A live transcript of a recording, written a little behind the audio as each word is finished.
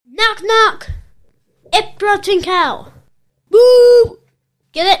interrupting cow. Boo!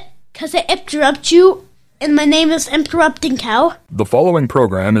 Get it? Because I interrupt you, and my name is Interrupting Cow. The following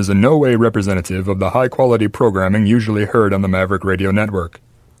program is in no way representative of the high-quality programming usually heard on the Maverick Radio Network.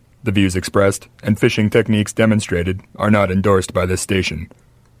 The views expressed and fishing techniques demonstrated are not endorsed by this station.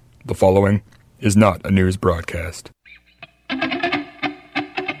 The following is not a news broadcast.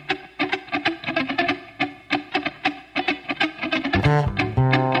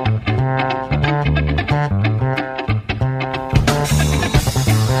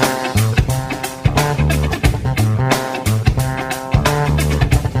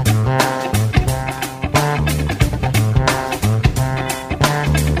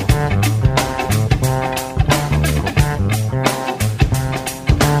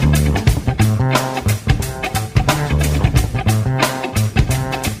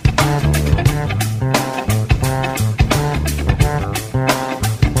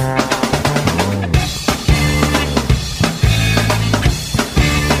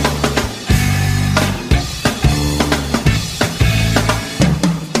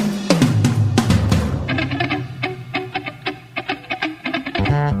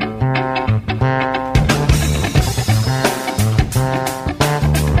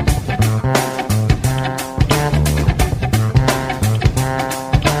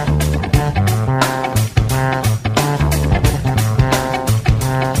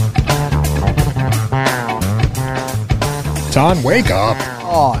 Ton, wake up.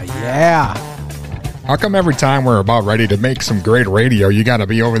 Oh, yeah. How come every time we're about ready to make some great radio, you got to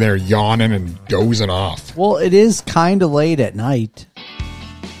be over there yawning and dozing off? Well, it is kind of late at night.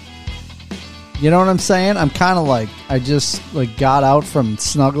 You know what I'm saying? I'm kind of like, I just got out from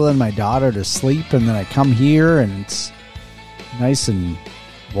snuggling my daughter to sleep, and then I come here, and it's nice and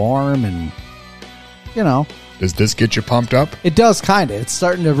warm, and, you know. Does this get you pumped up? It does, kind of. It's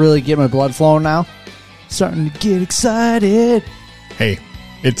starting to really get my blood flowing now. Starting to get excited. Hey,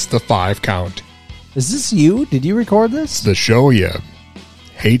 it's the 5 count. Is this you? Did you record this? It's the show you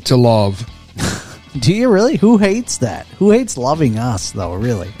hate to love. Do you really? Who hates that? Who hates loving us, though,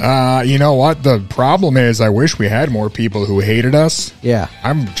 really? You know what? The problem is I wish we had more people who hated us. Yeah.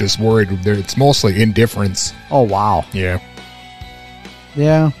 I'm just worried it's mostly indifference. Oh, wow. Yeah.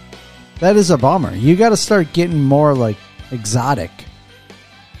 Yeah. That is a bummer. You got to start getting more, exotic.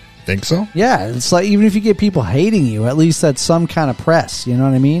 Think so? Yeah, it's like even if you get people hating you, at least that's some kind of press. You know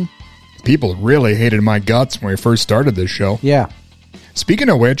what I mean? People really hated my guts when we first started this show. Yeah. Speaking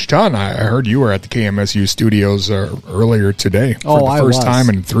of which, Ton, I heard you were at the KMSU studios earlier today for the first time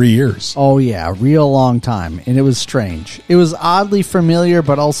in 3 years. Oh, yeah, real long time, and it was strange. It was oddly familiar,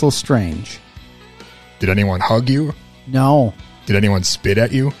 but also strange. Did anyone hug you? No. Did anyone spit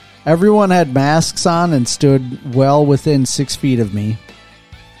at you? Everyone had masks on and stood well within 6 feet of me.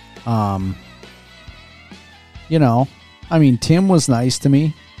 You know, I mean, Tim was nice to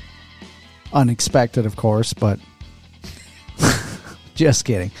me. Unexpected, of course, but just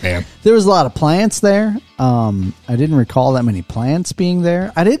kidding. Man. There was a lot of plants there. I didn't recall that many plants being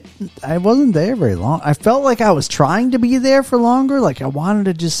there. I wasn't there very long. I felt like I was trying to be there for longer. Like I wanted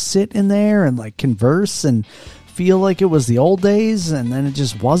to just sit in there and converse and feel like it was the old days, and then it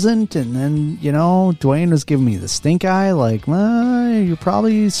just wasn't. And then, Dwayne was giving me the stink eye, you're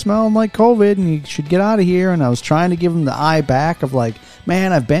probably smelling like COVID and you should get out of here. And I was trying to give him the eye back of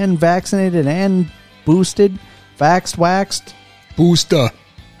man, I've been vaccinated and boosted, vaxxed, waxed, booster,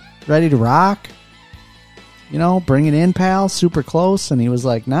 ready to rock. Bring it in, pal, super close. And he was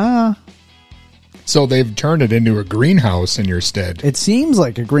like, nah. So they've turned it into a greenhouse in your stead. It seems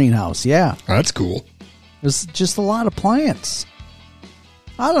like a greenhouse, yeah. That's cool. There's just a lot of plants.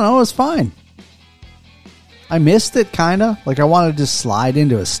 I don't know. It was fine. I missed it, kind of. I wanted to just slide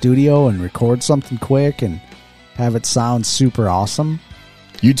into a studio and record something quick and have it sound super awesome.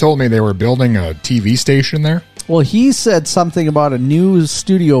 You told me they were building a TV station there? Well, he said something about a new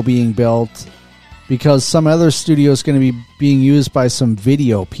studio being built because some other studio is going to be being used by some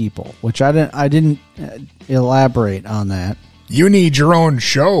video people, which I didn't elaborate on that. You need your own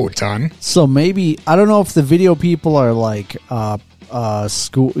show, Ton. So maybe, I don't know if the video people are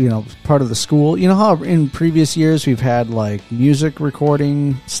school, part of the school. You know how in previous years we've had music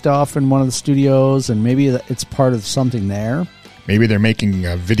recording stuff in one of the studios, and maybe it's part of something there. Maybe they're making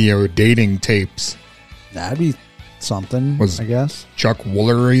video dating tapes. That'd be something, I guess. Chuck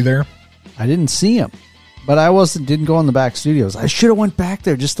Woolery there? I didn't see him. But I didn't go in the back studios. I should have went back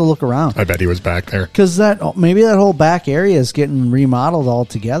there just to look around. I bet he was back there. Because maybe that whole back area is getting remodeled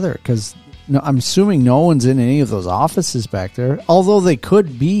altogether. Because I'm assuming no one's in any of those offices back there. Although they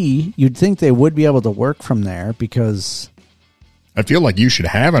could be. You'd think they would be able to work from there because I feel like you should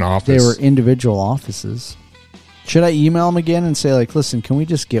have an office. They were individual offices. Should I email him again and say, like, listen, can we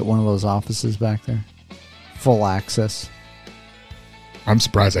just get one of those offices back there? Full access. I'm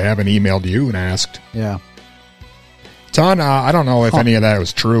surprised I haven't emailed you and asked. Yeah. Ton, I don't know if any of that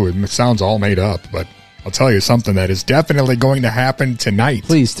was true. It sounds all made up, but I'll tell you something that is definitely going to happen tonight.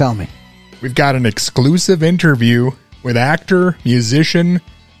 Please tell me. We've got an exclusive interview with actor, musician,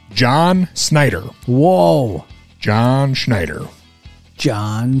 John Schneider. Whoa. John Schneider.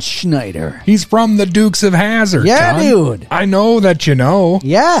 John Schneider. He's from the Dukes of Hazzard. Yeah, Ton. dude. I know that you know.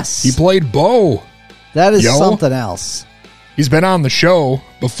 Yes. He played Bo. That is something else. He's been on the show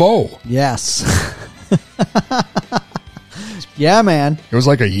before. Yes. Yeah, man. It was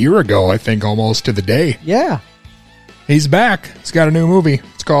like a year ago, I think, almost to the day. Yeah. He's back. He's got a new movie.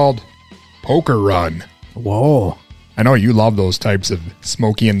 It's called Poker Run. Whoa. I know you love those types of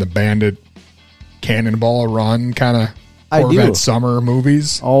Smokey and the Bandit, Cannonball Run kind of Corvette Summer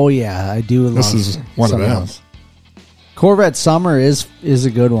movies. Oh, yeah. I do love this is one of them. Corvette Summer is a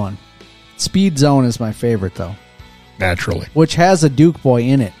good one. Speed Zone is my favorite, though. Naturally. Which has a Duke boy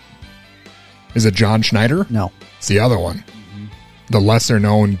in it. Is it John Schneider? No. It's the other one. Mm-hmm. The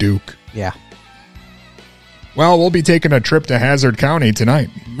lesser-known Duke. Yeah. Well, we'll be taking a trip to Hazzard County tonight.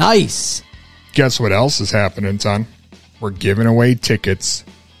 Nice. Guess what else is happening, son? We're giving away tickets.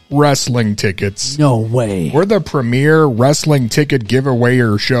 Wrestling tickets. No way. We're the premier wrestling ticket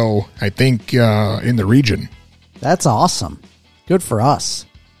giveawayer show, I think, in the region. That's awesome. Good for us.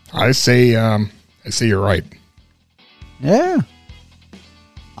 I say you're right. Yeah.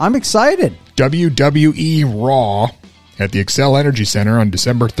 I'm excited. WWE Raw at the Excel Energy Center on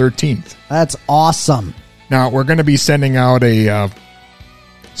December 13th. That's awesome. Now, we're going to be sending out a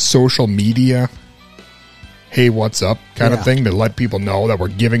social media, hey, what's up kind of thing to let people know that we're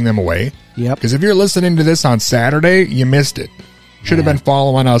giving them away. Yep. Because if you're listening to this on Saturday, you missed it. Should have been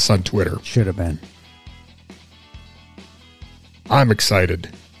following us on Twitter. Should have been. I'm excited.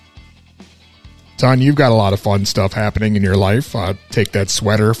 Ton, you've got a lot of fun stuff happening in your life. Take that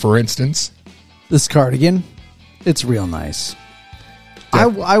sweater, for instance. This cardigan, it's real nice.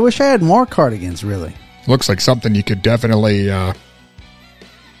 I wish I had more cardigans, really. Looks like something you could definitely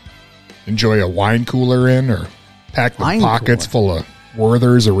enjoy a wine cooler in, or pack the pockets full of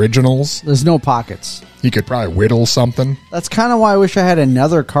Werther's Originals. There's no pockets. You could probably whittle something. That's kind of why I wish I had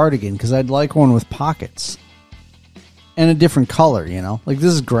another cardigan, because I'd like one with pockets. And a different color, you know? Like,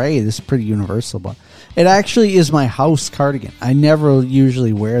 this is gray. This is pretty universal, but it actually is my house cardigan. I never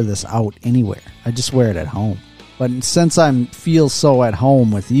usually wear this out anywhere. I just wear it at home. But since I feel so at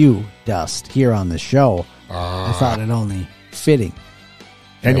home with you, Dust, here on the show, I thought it only fitting.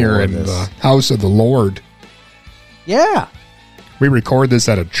 And you're in the house of the Lord. Yeah. We record this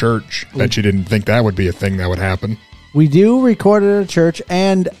at a church. Bet you didn't think that would be a thing that would happen. We do record at a church,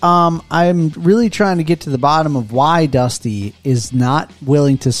 and I'm really trying to get to the bottom of why Dusty is not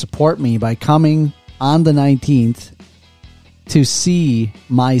willing to support me by coming on the 19th to see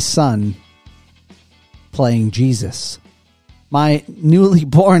my son playing Jesus. My newly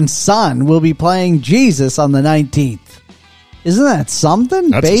born son will be playing Jesus on the 19th. Isn't that something?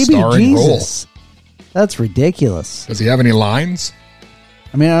 That's Baby a starring Jesus. Role. That's ridiculous. Does he have any lines?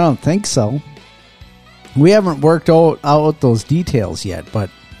 I mean, I don't think so. We haven't worked out those details yet, but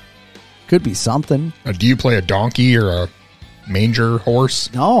could be something. Do you play a donkey or a manger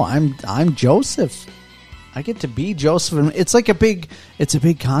horse? No, I'm Joseph. I get to be Joseph, and it's a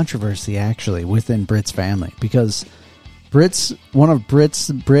big controversy actually within Britt's family, because Britt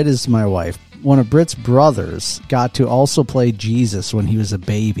is my wife. One of Britt's brothers got to also play Jesus when he was a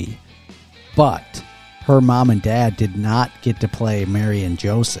baby, but her mom and dad did not get to play Mary and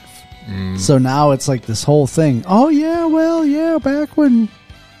Joseph. So now it's like this whole thing. Oh yeah, well yeah, back when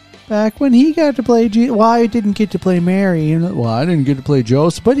he got to play Jesus, well, I didn't get to play Mary, and well, I didn't get to play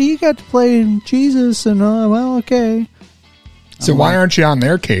Joseph, but he got to play Jesus, and well, okay. So why aren't you on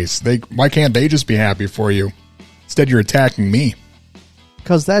their case? Why can't they just be happy for you? Instead, you're attacking me.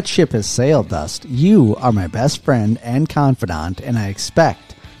 Because that ship has sailed, Dust. You are my best friend and confidant, and I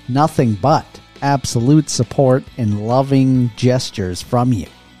expect nothing but absolute support and loving gestures from you.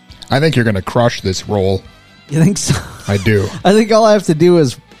 I think you're going to crush this role. You think so? I do. I think all I have to do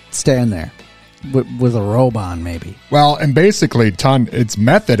is stand there with a robe on, maybe. Well, and basically, Ton, it's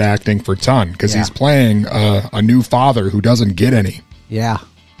method acting for Ton, because he's playing a new father who doesn't get any. Yeah.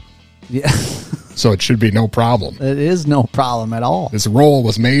 So it should be no problem. It is no problem at all. This role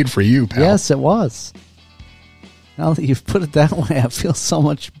was made for you, pal. Yes, it was. Now that you've put it that way, I feel so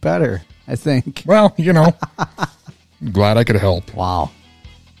much better, I think. Well, I'm glad I could help. Wow.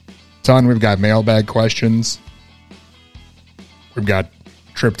 Ton, we've got mailbag questions. We've got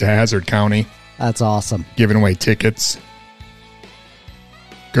trip to Hazzard County. That's awesome. Giving away tickets.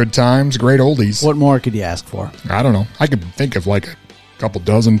 Good times, great oldies. What more could you ask for? I don't know. I could think of like a couple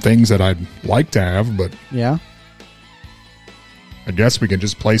dozen things that I'd like to have, but Yeah. I guess we can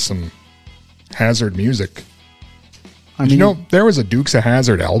just play some Hazzard music. I Did mean, you know there was a Dukes of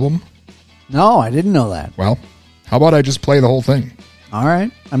Hazzard album? no, I didn't know that. Well, how about I just play the whole thing? All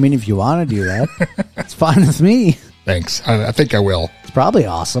right. I mean, if you want to do that, it's fine with me. Thanks. I think I will. It's probably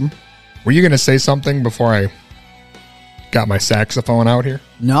awesome. Were you going to say something before I got my saxophone out here?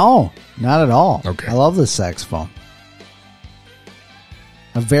 No, not at all. Okay. I love this saxophone.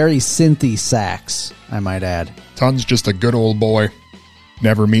 A very synthy sax, I might add. Ton's just a good old boy.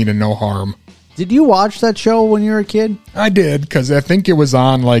 Never meaning no harm. Did you watch that show when you were a kid? I did, because I think it was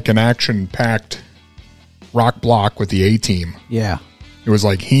on like an action-packed rock block with the A-Team. Yeah. It was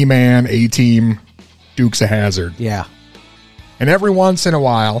like He-Man, A-Team, Dukes of Hazzard. Yeah. And every once in a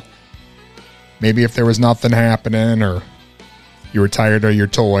while, maybe if there was nothing happening or you were tired of your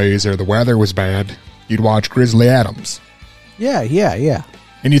toys or the weather was bad, you'd watch Grizzly Adams. Yeah.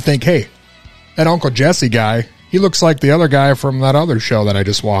 And you think, hey, that Uncle Jesse guy, he looks like the other guy from that other show that I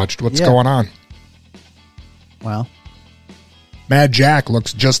just watched. What's going on? Well, Mad Jack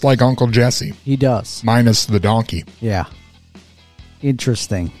looks just like Uncle Jesse, he does. minus the donkey. Yeah.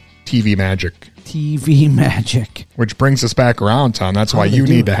 Interesting. TV magic. TV magic. Which brings us back around, Tom. That's How why do they you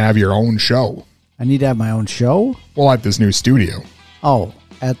do need it? to have your own show. I need to have my own show? Well, at this new studio. Oh,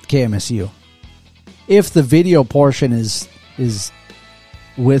 at KMSU. If the video portion is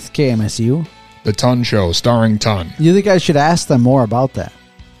with KMSU, The Ton Show, starring Ton. you think I should ask them more about that?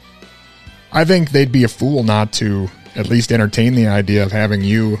 I think they'd be a fool not to at least entertain the idea of having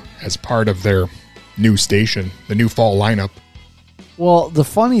you as part of their new station, the new fall lineup. Well, the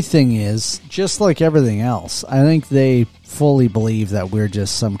funny thing is, just like everything else, I think they fully believe that we're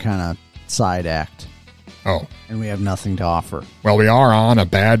just some kind of side act Oh, and we have nothing to offer. well, we are on a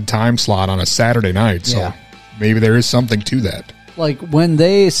bad time slot on a Saturday night, so Yeah. maybe there is something to that. Like when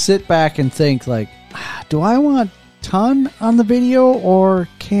they sit back and think like, do I want Ton on the video or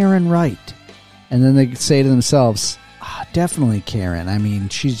Karen Wright? And then they say to themselves, definitely Karen. I mean,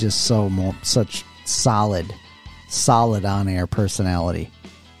 she's just such solid on-air personality.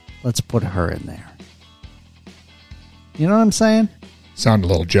 Let's put her in there. You know what I'm saying? Sound a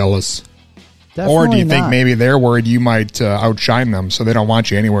little jealous. Definitely Or do you think not. maybe they're worried you might outshine them, so they don't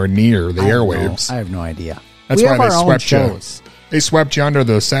want you anywhere near the I don't know. airwaves? I have no idea. That's we why have they our own swept you. shows. They swept you under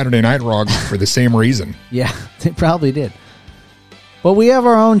the Saturday night rug for the same reason. Yeah, they probably did. But we have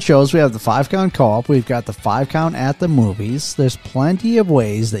our own shows. We have the 5-Count Co-op. We've got the 5-Count at the movies. There's plenty of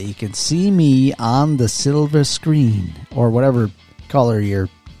ways that you can see me on the silver screen or whatever color your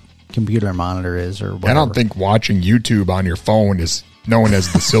computer monitor is or whatever. I don't think watching YouTube on your phone is known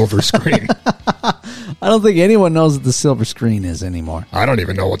as the silver screen. I don't think anyone knows what the silver screen is anymore. I don't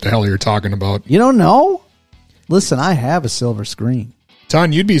even know what the hell you're talking about. You don't know? Listen, I have a silver screen.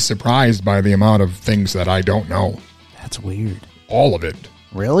 Ton, you'd be surprised by the amount of things that I don't know. That's weird. All of it,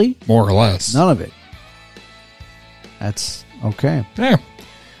 Really? more or less. None of it. That's okay. Yeah.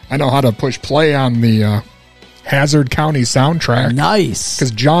 I know how to push play on the Hazzard County soundtrack. Nice.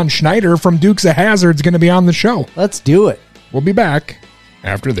 Because John Schneider from Dukes of Hazzard's going to be on the show. Let's do it. We'll be back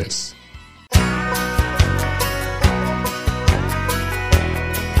after this.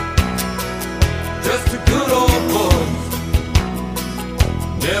 Just a good old boy,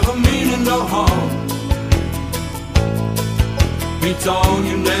 never meaning no harm. Beats on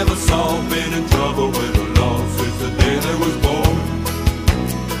you never saw, been in trouble with the law since the day they was born.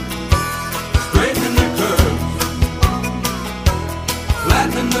 Straightening the curves,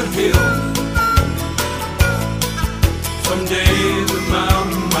 flattening the hills. Someday the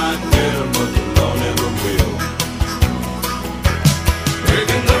mountain might get 'em, but the law never will.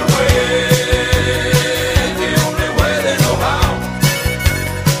 Making their way, the only way they know how.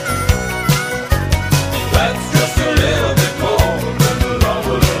 That's just a little bit more than the law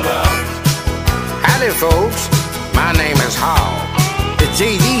will allow. Howdy, folks. My name is Hogg. The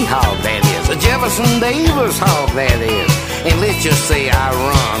J.D. Hogg, that is. The Jefferson Davis Hogg, that is. And let's just say I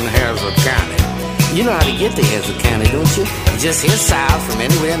run Hazzard County. You know how to get to Hazzard County, don't you? Just head south from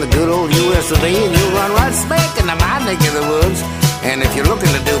anywhere in the good old U.S. of A. and you'll run right smack into my neck of the woods. And if you're looking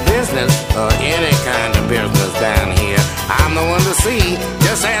to do business, or any kind of business down here, I'm the one to see.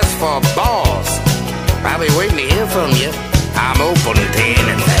 Just ask for boss. I'll be waiting to hear from you. I'm open to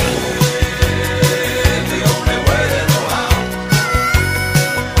anything. The only way they know how.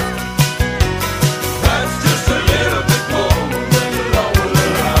 That's just a little bit more than the law will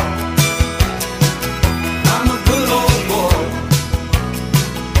allow. I'm a good old boy.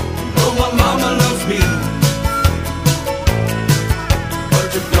 Know my mama loves me. But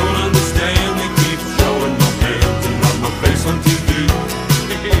you don't understand, we keep showing my hands and rub my face on TV.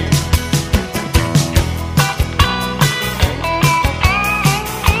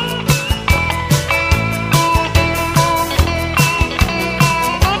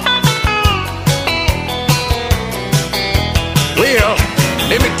 Well,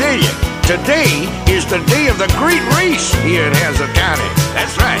 let me tell you, today is the day of the great race here in Hazzard County.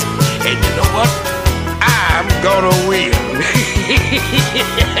 That's right. And you know what? I'm gonna win.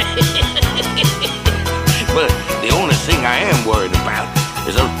 But the only thing I am worried about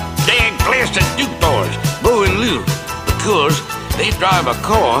is those dang blasted Duke boys, Bo and Lou, because they drive a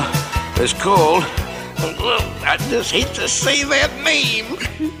car that's called, well, I just hate to say that name.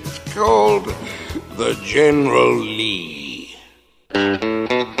 It's called the General Lee.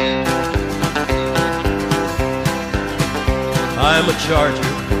 I'm a charger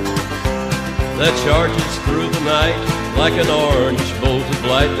that charges through the night like an orange bolt of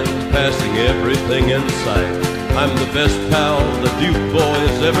lightning, passing everything in sight. I'm the best pal the Duke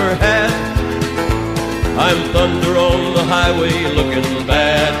boys ever had. I'm thunder on the highway looking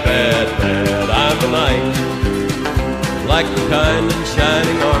bad, bad, bad. I'm a knight, like the kind in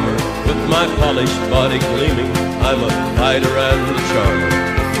shining armor, with my polished body gleaming. I'm a fighter and a charmer.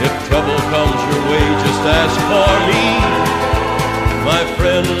 If trouble comes your way, just ask for me. My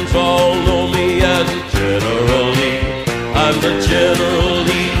friends all know me as General Lee. I'm the General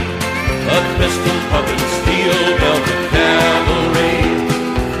Lee, a pistol-pumping, steel-belted cavalry.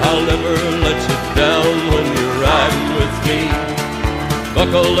 I'll never let you down when you're riding with me.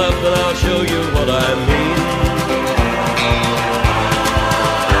 Buckle up and I'll show you what I mean.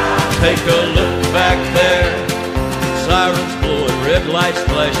 Take a look back there, sirens blowing, red lights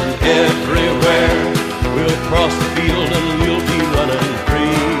flashing everywhere. We'll cross the field and we'll be running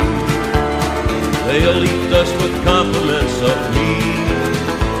free. They'll eat us with compliments of me,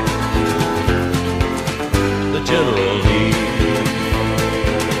 the General Lee.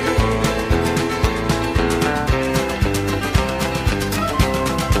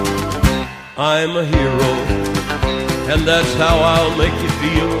 I'm a hero, and that's how I'll make you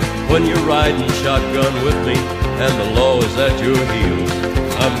feel when you're riding shotgun with me and the law is at your heels.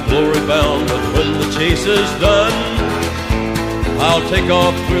 I'm glory bound, but when the chase is done, I'll take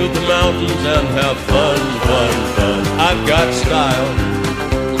off through the mountains and have fun, fun, fun. I've got style,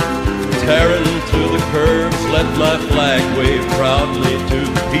 tearing through the curves, let my flag wave proudly to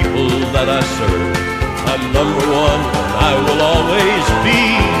the people that I serve. I'm number one, and I will always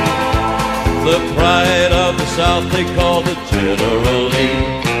be the pride of the South they call the General Lee.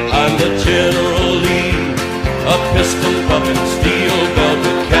 I'm the General Lee, a pistol-pumping,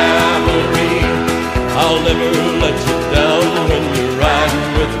 steel-belted cavalry. I'll never let you down when you're riding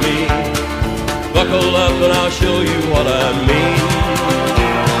with me. Buckle up and I'll show you what I mean.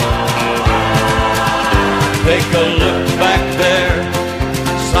 Take a look back there,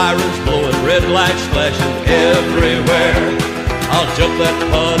 sirens blowing, red lights flashing everywhere. I'll jump that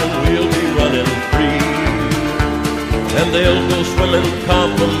pond and we'll be running free, and they'll go swimming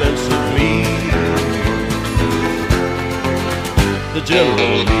compliments of me, the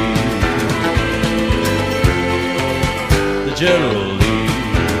General Lee, the General Lee,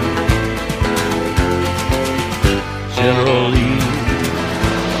 General Lee.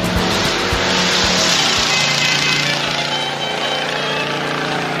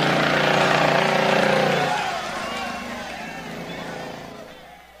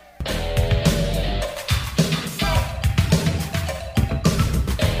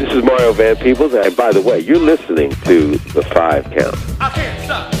 This is Mario Van Peebles, and by the way, you're listening to The 5 Count. I can't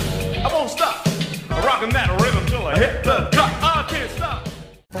stop, I won't stop. I'm rocking that rhythm till I hit the drop. I can't stop.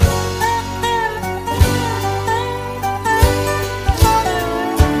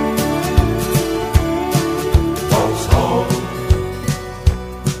 Boss hog,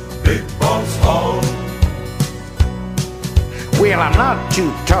 big boss hog. Well, I'm not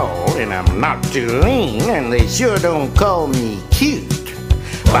too tall and I'm not too lean, and they sure don't call me cute.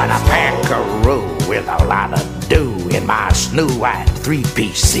 But I pack a roll with a lot of dough in my snow-white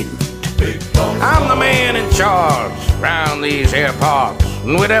three-piece suit. I'm the man in charge round these here parts,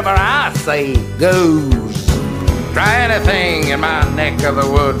 and whatever I say goes. Try anything in my neck of the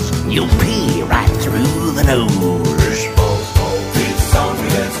woods, you'll pee right through the nose.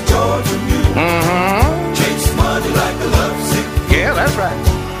 Mm-hmm. Chase money like a lovesick. Yeah, that's right.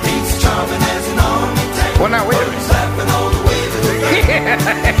 He's charming as an army tank. Well, now wait a minute. Laughing all the way to the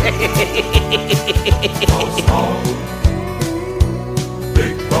Boss hog,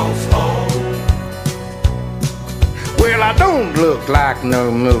 big boss hog. Well, I don't look like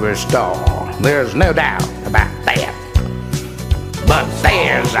no movie star. There's no doubt about that. But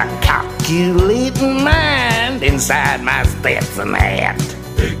there's a calculating mind inside my Stetson hat.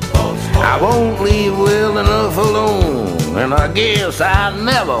 I won't leave well enough alone, and I guess I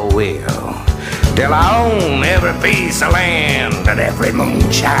never will, till I own every piece of land and every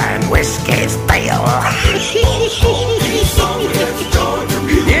moonshine whiskey still.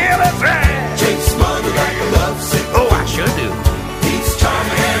 Yeah, that's right. Chase money like a lovesick. Oh, I sure do. Each time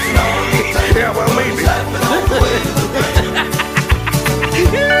has an arm. Yeah, well, maybe. Laughing all the way to the bank.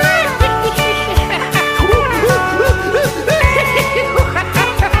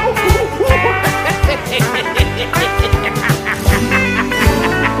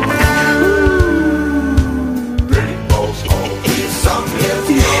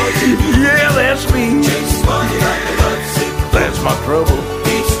 Yeah, that's me. Chase money like a lovesick. That's my trouble.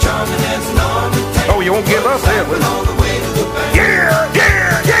 Each time has an arm. Oh, you won't give up there, will you? All the way to the bank. Yeah,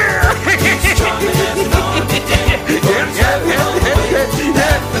 yeah, yeah. Each time has an arm.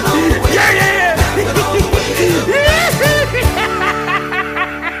 Yeah, yeah.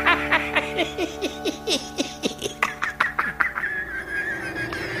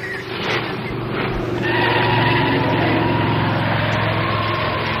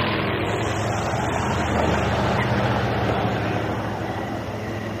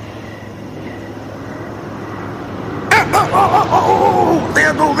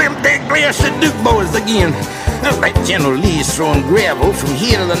 There go them dead glassy Duke boys again. That General Lee's throwing gravel from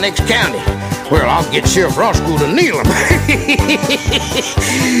here to the next county. Well, I'll get Sheriff Roscoe to kneel him.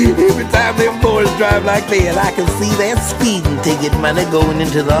 Every time them boys drive like that, I can see that speeding ticket money going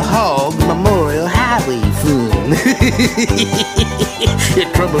into the Hog Memorial Highway Fund. The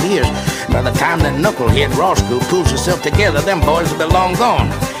trouble is, by the time that knucklehead Roscoe pulls himself together, them boys will be long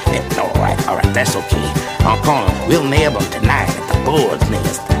gone. All right, that's okay. I'll call him. We'll nab him tonight at the board's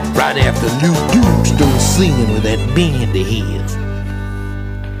nest, right after Luke Duke starts singing with that band of his.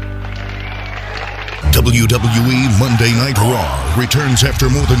 WWE Monday Night Raw returns after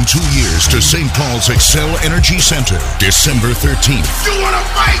more than 2 years to St. Paul's Excel Energy Center, December 13th. You want to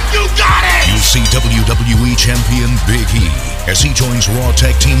fight? You got it! You'll see WWE Champion Big E as he joins Raw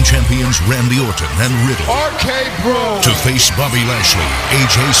Tag Team Champions Randy Orton and Riddle to face Bobby Lashley,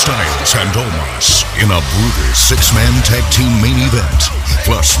 AJ Styles, and Omos in a brutal 6-man tag team main event.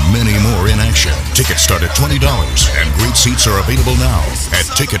 Plus many more in action. Tickets start at $20 and great seats are available now at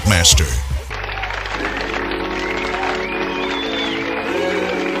Ticketmaster.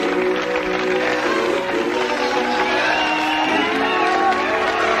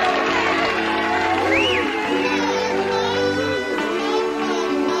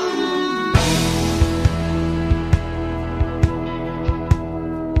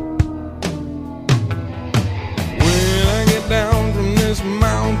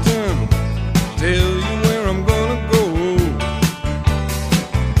 Tell you where I'm gonna go.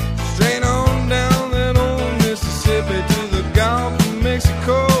 Straight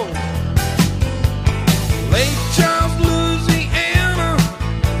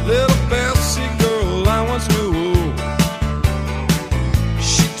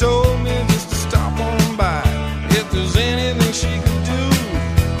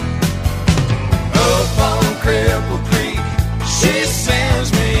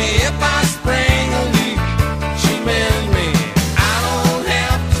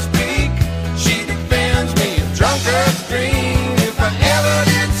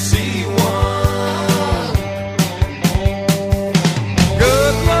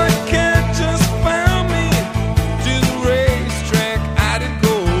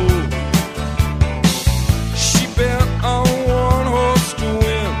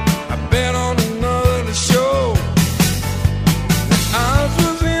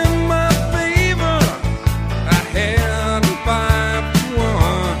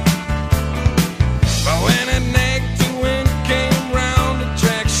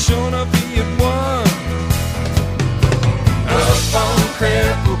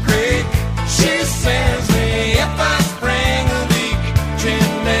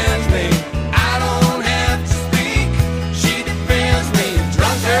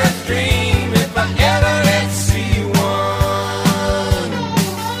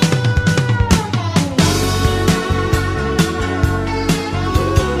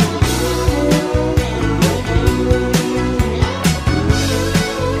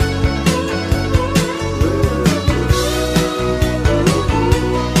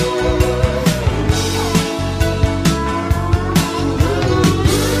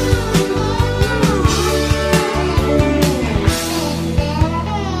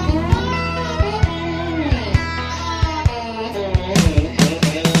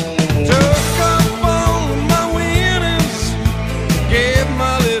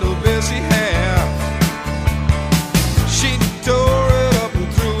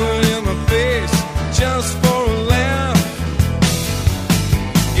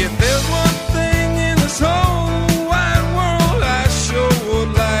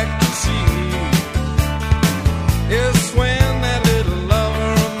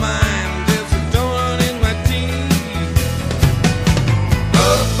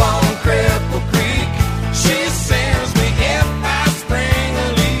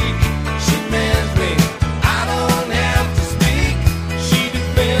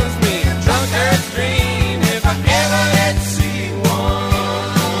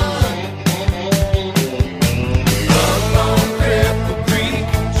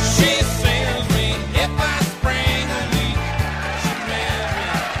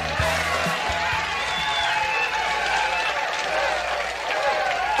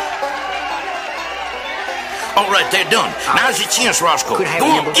All right, they're done. Now's your chance, Roscoe. Could I have Go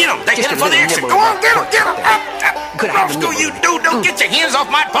a on, nibble? get them. They're Just headed a for the little exit. nibble. Go on, get them, get them. Could I have a Roscoe, nibble? you don't get your hands off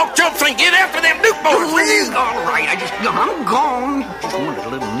my pork chops and get after them Duke boys, please. All right, I'm gone. Just wanted a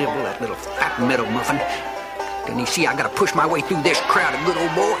little nibble, that little fat meadow muffin. Then you see, I gotta push my way through this crowd of good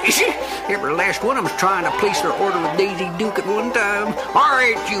old boys. Every last one of them's trying to place their order with Daisy Duke at one time. All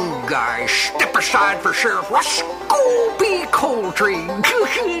right, you guys, step aside for Sheriff Roscoe P. Coltrane.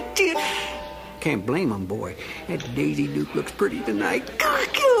 Can't blame him, boy. That Daisy Duke looks pretty tonight.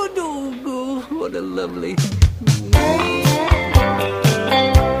 Oh, what a lovely...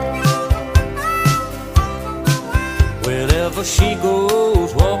 Whenever she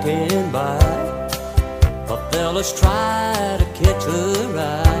goes walking by, the fellas try to catch her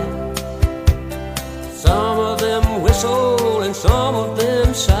eye. Some of them whistle and some of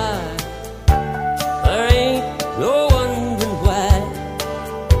them sigh. There ain't no wondering why.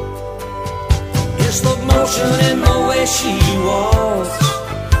 It's the motion in the way she walks.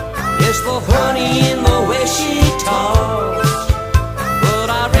 It's the honey in the way she talks. But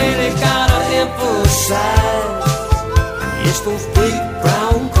I really gotta emphasize, it's those big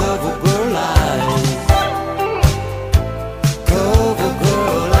brown cover girl eyes. Cover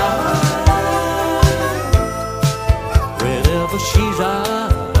girl eyes. Whenever she's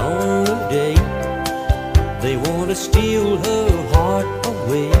out on a date, they want to steal her heart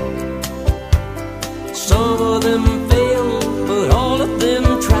away. Some of them fail, but all of them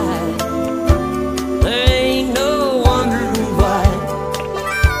try. There ain't no wondering why.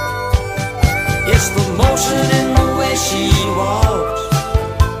 It's the motion in the way she walks.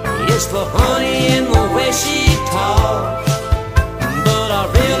 It's the honey in the way she talks. But I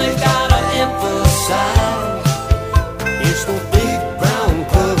really gotta emphasize, it's the big brown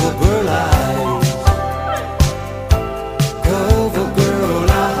cover girl eyes. Cover girl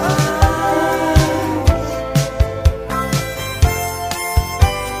eyes.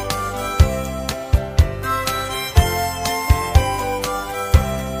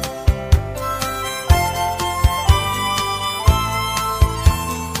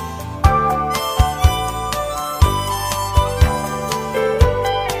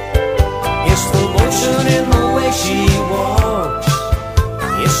 It's the motion in the way she walks.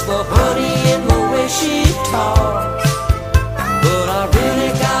 It's the honey in the way she talks. But I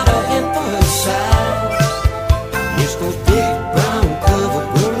really gotta emphasize, it's those big brown cover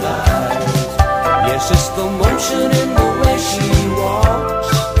girl eyes. Yes, it's the motion in the way she walks.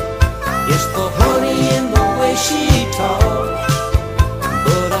 It's the honey in the way she talks.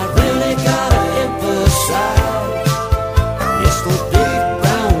 But I really gotta emphasize, it's those big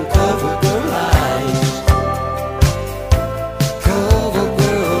brown cover girl eyes. Cover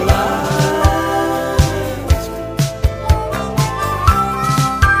girl eyes.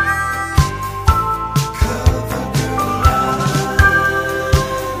 Cover girl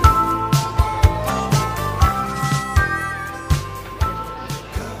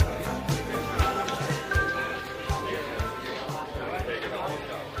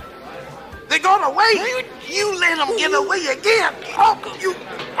They're going away. You let them get away again. Oh, you.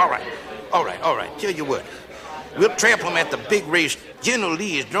 All right. Tell you what. We'll trample them at the big race. General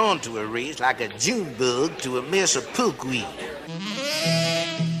Lee is drawn to a race like a June bug to a mess of pookweed.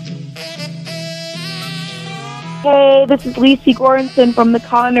 Hey, this is Lacey Goranson from the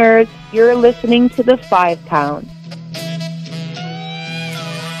Connors. You're listening to the 5 Count.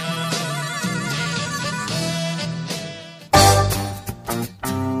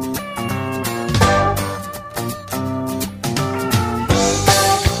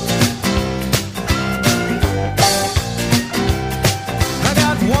 I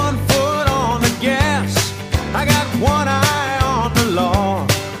got one foot on the gas. I got one eye on the law.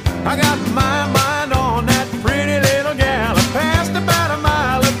 I got my mind on that pretty little gal I passed about a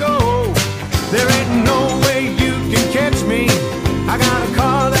mile ago. There ain't no way you can catch me. I got a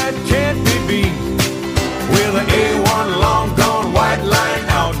car that can't be beat. With an A1 long gone white line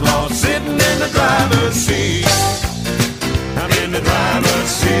outlaw sitting in the driver's seat. I'm in the driver's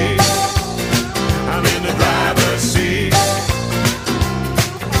seat. I'm in the driver's seat.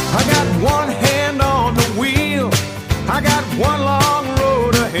 I got one hand on the wheel. I got one long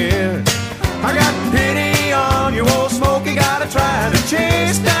road ahead.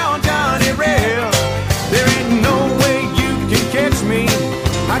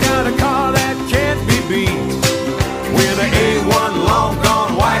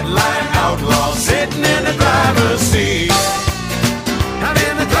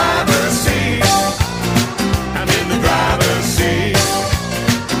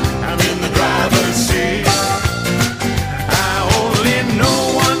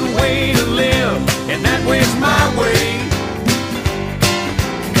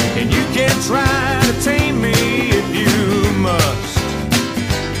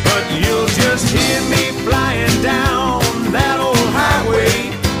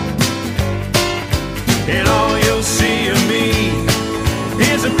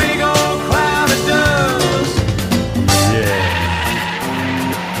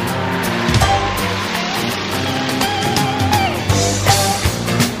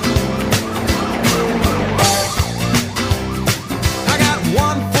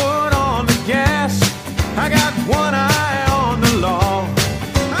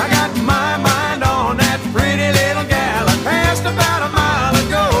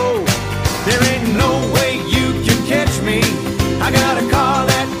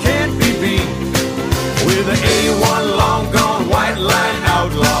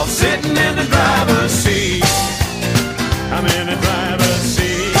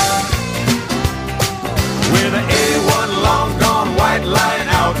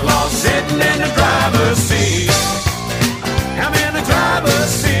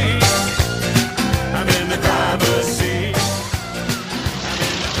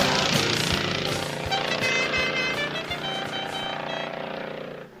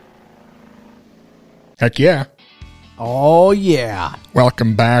 Heck yeah. Oh, yeah.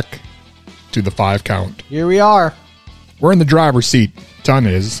 Welcome back to the 5 count. Here we are. We're in the driver's seat. Ton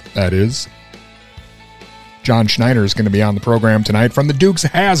is, that is. John Schneider is going to be on the program tonight from the Dukes of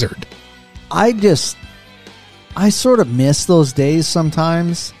Hazzard. I sort of miss those days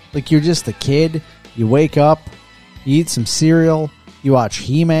sometimes. Like, you're just a kid. You wake up, you eat some cereal, you watch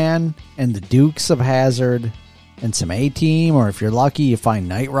He-Man and the Dukes of Hazzard and some A-Team, or if you're lucky, you find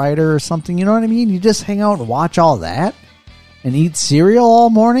Knight Rider or something. You know what I mean? You just hang out and watch all that and eat cereal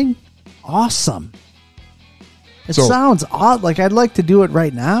all morning. Awesome. It sounds odd. Like, I'd like to do it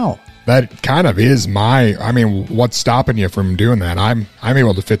right now. That kind of is what's stopping you from doing that? I'm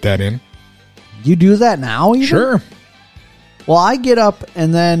able to fit that in. You do that now even? Sure. Well, I get up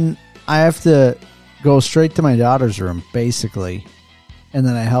and then I have to go straight to my daughter's room, basically. And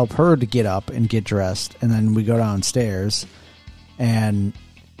then I help her to get up and get dressed. And then we go downstairs. And,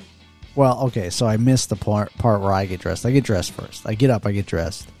 well, okay, so I missed the part where I get dressed. I get dressed first. I get up, I get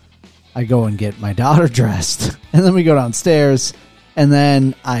dressed. I go and get my daughter dressed. And then we go downstairs. And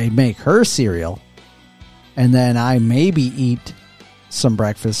then I make her cereal. And then I maybe eat some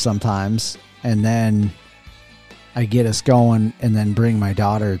breakfast sometimes. And then I get us going and then bring my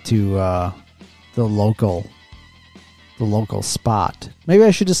daughter to the local spot. Maybe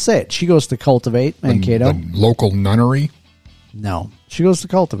I should just say it. She goes to Cultivate, Mankato. The local nunnery? No. She goes to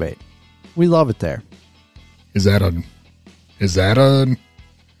Cultivate. We love it there. Is that a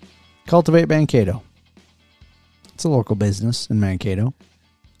Cultivate Mankato. It's a local business in Mankato.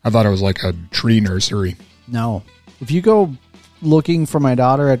 I thought it was like a tree nursery. No. If you go looking for my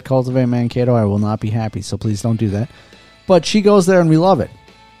daughter at Cultivate Mankato, I will not be happy, so please don't do that. But she goes there and we love it.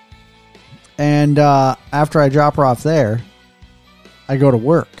 And after I drop her off there, I go to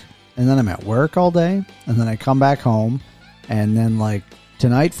work. And then I'm at work all day. And then I come back home. And then, like,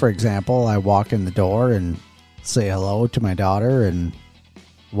 tonight, for example, I walk in the door and say hello to my daughter and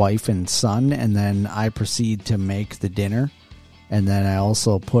wife and son. And then I proceed to make the dinner. And then I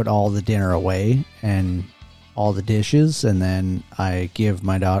also put all the dinner away and all the dishes. And then I give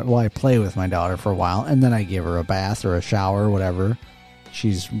my daughter, well, I play with my daughter for a while. And then I give her a bath or a shower, whatever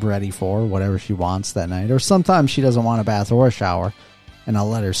she's ready for, whatever she wants that night. Or sometimes she doesn't want a bath or a shower, and I'll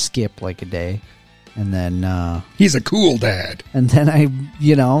let her skip like a day. And then he's a cool dad. And then I,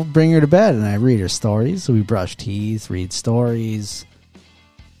 bring her to bed and I read her stories. So we brush teeth, read stories,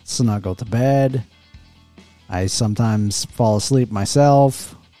 snuggle to bed. I sometimes fall asleep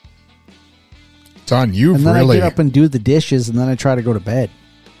myself. Son, and then I get up and do the dishes, and then I try to go to bed.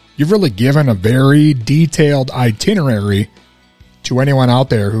 You've really given a very detailed itinerary to anyone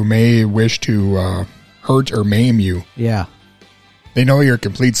out there who may wish to hurt or maim you. Yeah. They know your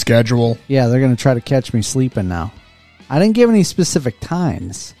complete schedule. Yeah, they're going to try to catch me sleeping now. I didn't give any specific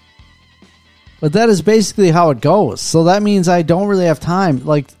times. But that is basically how it goes. So that means I don't really have time.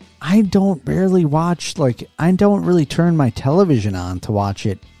 Like, I don't barely watch, I don't really turn my television on to watch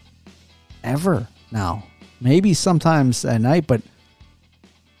it ever now. Maybe sometimes at night, but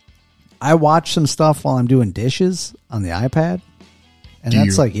I watch some stuff while I'm doing dishes on the iPad. And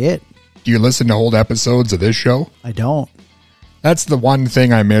that's like it. Do you listen to old episodes of this show? I don't. That's the one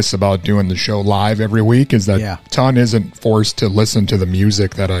thing I miss about doing the show live every week is that Ton isn't forced to listen to the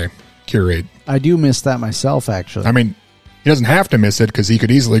music that I curate. I do miss that myself, actually. I mean, he doesn't have to miss it because he could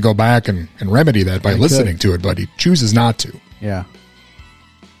easily go back and remedy that by listening to it, but he chooses not to. Yeah.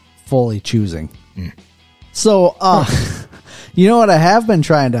 Fully choosing. So, you know what I have been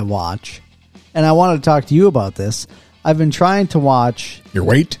trying to watch? And I wanted to talk to you about this. I've been trying to watch... Your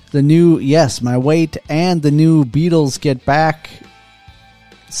Weight? My Weight and the new Beatles Get Back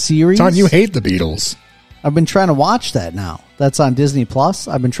series. Ton, you hate the Beatles. I've been trying to watch that now. That's on Disney Plus.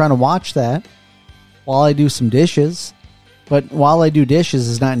 I've been trying to watch that while I do some dishes. But while I do dishes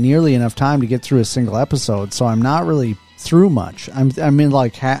is not nearly enough time to get through a single episode, so I'm not really through much. I'm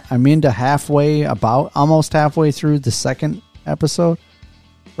almost halfway through the second episode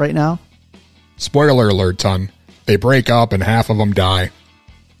right now. Spoiler alert, Ton. They break up and half of them die.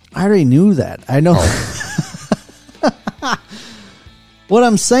 I already knew that. I know. What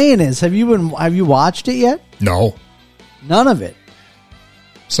I'm saying is, have you watched it yet? No. None of it.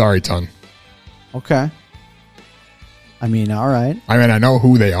 Sorry, Ton. Okay. I mean, all right. I mean, I know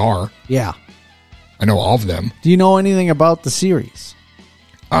who they are. Yeah. I know of them. Do you know anything about the series?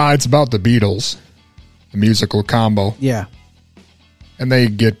 It's about the Beatles, the musical combo. Yeah. And they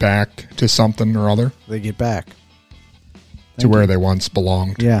get back to something or other. They get back. To where they once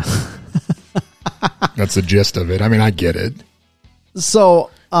belonged. Yeah. That's the gist of it. I mean, I get it. So,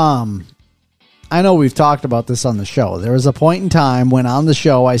 I know we've talked about this on the show. There was a point in time when on the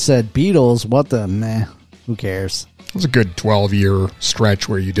show I said, Beatles, what the meh, who cares? It was a good 12-year stretch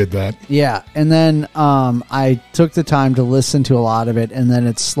where you did that. Yeah, and then I took the time to listen to a lot of it, and then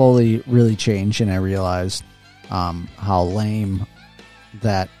it slowly really changed, and I realized how lame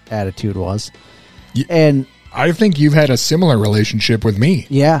that attitude was. And I think you've had a similar relationship with me.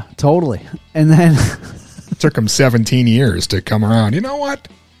 Yeah, totally. And then it took him 17 years to come around. You know what?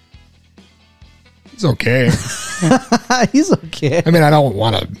 He's okay. He's okay. I mean, I don't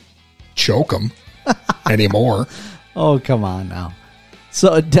want to choke him anymore. Oh, come on now.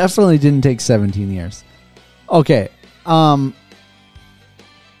 So it definitely didn't take 17 years. Okay. So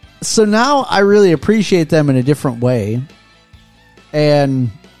now I really appreciate them in a different way. And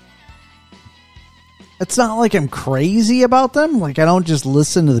it's not like I'm crazy about them. Like, I don't just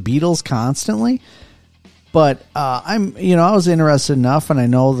listen to the Beatles constantly. But I was interested enough, and I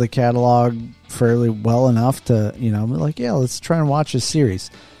know the catalog fairly well enough to, be like, yeah, let's try and watch this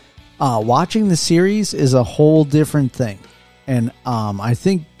series. Watching the series is a whole different thing, and I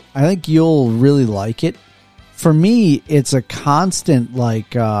think you'll really like it. For me, it's a constant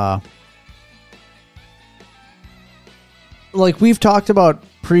like we've talked about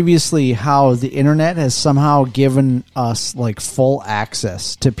previously, how the internet has somehow given us like full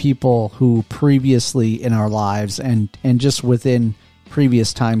access to people who previously in our lives and just within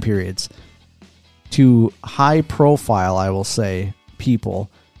previous time periods to high profile, I will say, people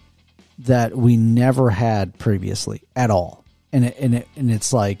that we never had previously at all. And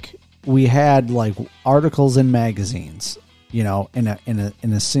it's like we had like articles in magazines, in a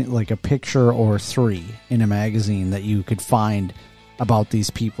like a picture or three in a magazine that you could find about these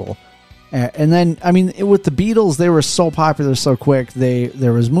people. And then, I mean, with the Beatles, they were so popular so quick,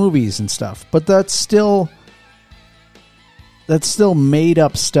 there was movies and stuff, but that's still made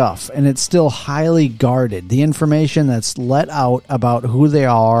up stuff, and it's still highly guarded. The information that's let out about who they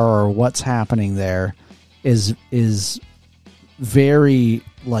are or what's happening there is very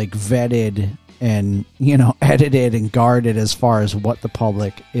like vetted and edited and guarded as far as what the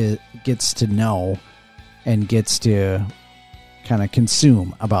public gets to know and gets to kind of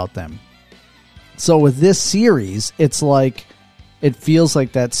consume about them. So with this series, it's like it feels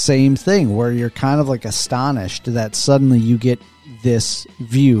like that same thing where you're kind of like astonished that suddenly you get this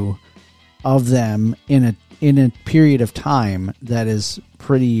view of them in a period of time that is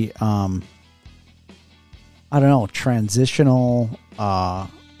pretty transitional,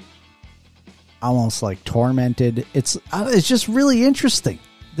 almost like tormented. It's just really interesting.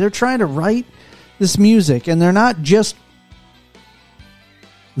 They're trying to write this music, and they're not just.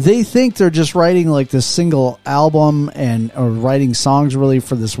 They think they're just writing like this single album or writing songs really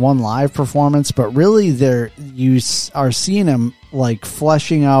for this one live performance, but really you are seeing them like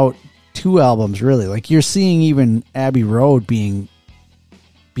fleshing out 2 albums. Really, like you're seeing even Abbey Road being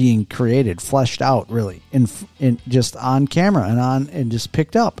created, fleshed out, really, in just on camera and just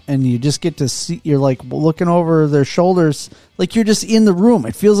picked up, and you just get to see. You're like looking over their shoulders, like you're just in the room.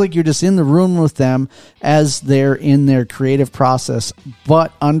 It feels like you're just in the room with them as they're in their creative process,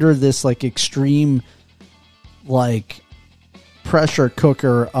 but under this like extreme, like pressure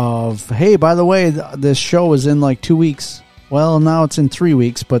cooker of, hey, by the way, this show is in like 2 weeks. Well, now it's in 3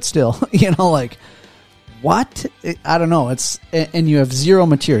 weeks, but still, like. What? I don't know. And you have zero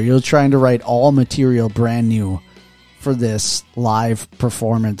material. You're trying to write all material brand new for this live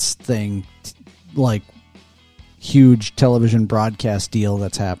performance thing, like huge television broadcast deal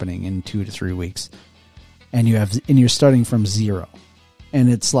that's happening in 2 to 3 weeks. And you're starting from zero. And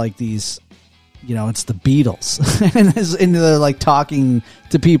it's like these, it's the Beatles. and they're like talking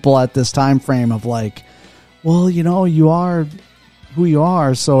to people at this time frame of like, well, you are who you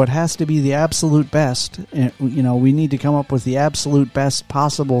are, so it has to be the absolute best. And, we need to come up with the absolute best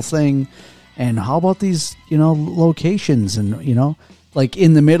possible thing. And how about these, locations and, like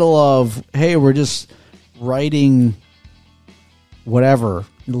in the middle of, hey, we're just writing whatever,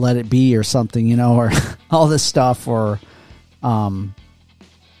 Let It Be or something, or all this stuff, or, well,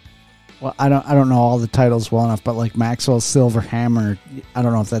 I don't know all the titles well enough, but like Maxwell's Silver Hammer, I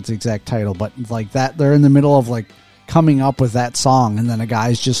don't know if that's the exact title, but like that, they're in the middle of like coming up with that song, and then a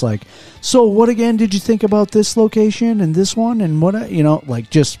guy's just like, so what again did you think about this location and this one and what, like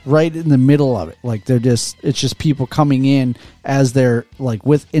just right in the middle of it. Like it's just people coming in as they're like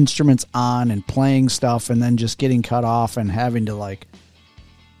with instruments on and playing stuff, and then just getting cut off and having to like,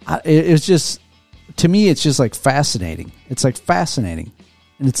 it's just, to me, it's just like fascinating. It's like fascinating,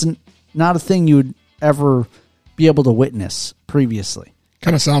 and it's not a thing you would ever be able to witness previously.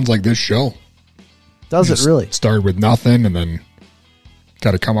 Kind of sounds like this show. Does it really? Started with nothing, and then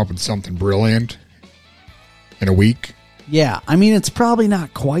got to come up with something brilliant in a week. Yeah, I mean, it's probably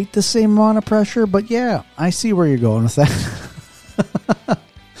not quite the same amount of pressure, but yeah, I see where you're going with that.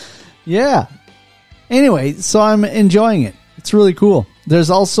 Yeah. Anyway, so I'm enjoying it. It's really cool.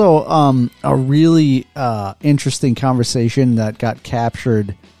 There's also a really interesting conversation that got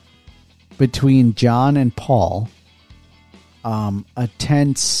captured between John and Paul. A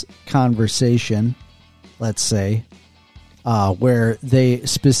tense conversation, let's say, where they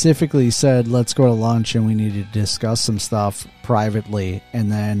specifically said, let's go to lunch and we need to discuss some stuff privately.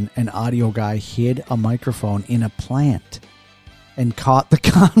 And then an audio guy hid a microphone in a plant and caught the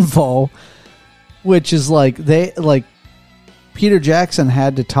convo, which is like Peter Jackson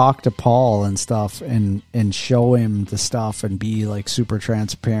had to talk to Paul and stuff and show him the stuff and be like super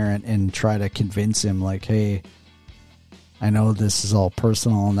transparent and try to convince him like, hey, I know this is all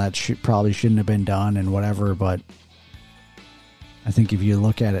personal and that probably shouldn't have been done and whatever, but I think if you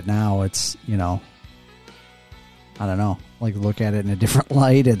look at it now, it's, you know, I don't know, like look at it in a different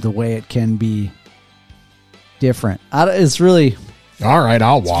light and the way it can be different. It's really... All right,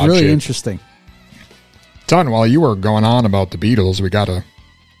 I'll watch it. It's really interesting. Ton, while you were going on about the Beatles, we got a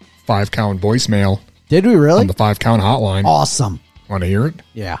 5-count voicemail. Did we really? On the 5-count hotline. Awesome. Want to hear it?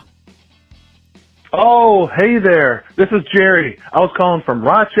 Yeah. Oh, hey there. This is Jerry. I was calling from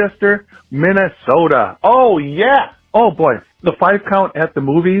Rochester, Minnesota. Oh, yeah. Oh, boy. The 5-count at the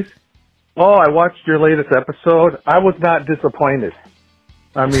movies. Oh, I watched your latest episode. I was not disappointed.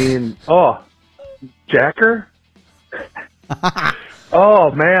 I mean, Jacker?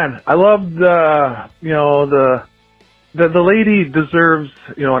 Oh man, I loved the lady deserves,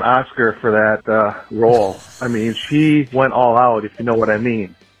 an Oscar for that role. I mean, she went all out, if you know what I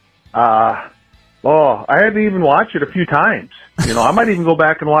mean. I had to even watch it a few times. I might even go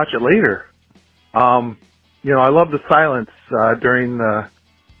back and watch it later. I love the silence during the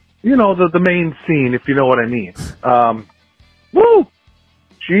main scene, if you know what I mean. Woo!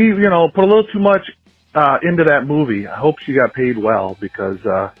 She, put a little too much into that movie. I hope she got paid well because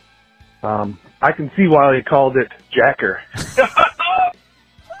I can see why they called it Jacker.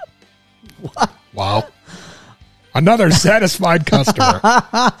 Wow. Another satisfied customer.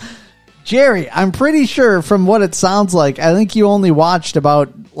 Jerry, I'm pretty sure from what it sounds like, I think you only watched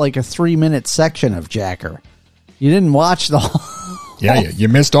about like a 3-minute section of Jacker. You didn't watch the whole... Yeah, you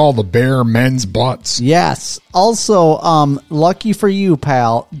missed all the bare men's butts. Yes. Also, lucky for you,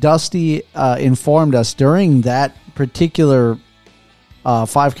 pal, Dusty informed us during that particular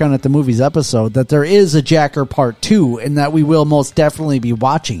 5-count at the movies episode that there is a Jacker Part 2 and that we will most definitely be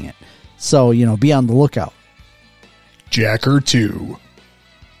watching it. So, be on the lookout. Jacker 2.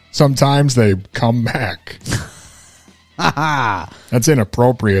 Sometimes they come back. That's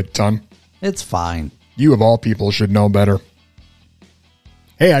inappropriate, Ton. It's fine. You, of all people, should know better.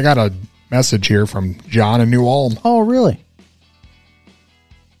 Hey, I got a message here from John in New Ulm. Oh, really?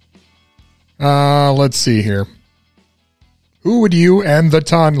 Let's see here. Who would you and the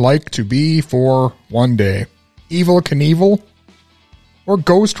Ton like to be for one day? Evel Knievel or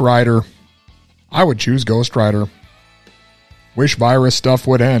Ghost Rider? I would choose Ghost Rider. Wish virus stuff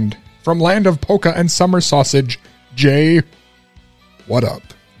would end. From Land of Polka and Summer Sausage, Jay, what up?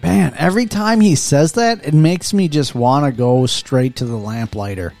 Man, every time he says that, it makes me just want to go straight to the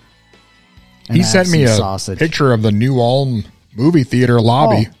lamplighter. He sent me a picture of the New Ulm movie theater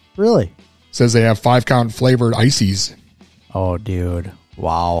lobby. Oh, really? Says they have 5-count flavored ices. Oh, dude.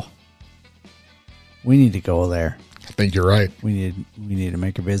 Wow. We need to go there. I think you're right. We need to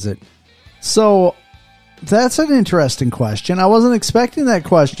make a visit. So, that's an interesting question. I wasn't expecting that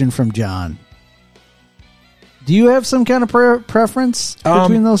question from John. Do you have some kind of preference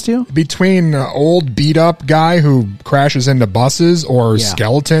between those two? Between old beat-up guy who crashes into buses or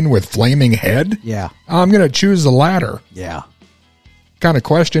skeleton with flaming head? Yeah. I'm going to choose the latter. Yeah. What kind of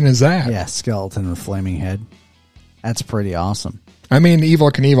question is that? Yeah, skeleton with flaming head. That's pretty awesome. I mean,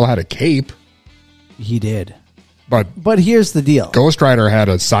 Evel Knievel had a cape. He did. But here's the deal. Ghost Rider had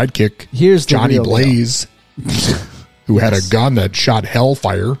a sidekick. Here's the Johnny real Blaze, who had a gun that shot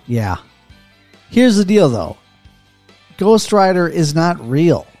hellfire. Yeah. Here's the deal, though. Ghost Rider is not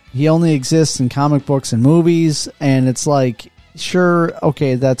real. He only exists in comic books and movies, and it's like, sure,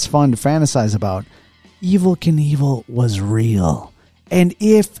 okay, that's fun to fantasize about. Evel Knievel was real. And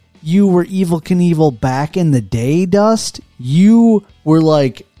if you were Evel Knievel back in the day, Dust, you were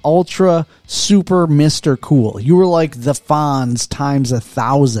like ultra super Mr. Cool. You were like the Fonz times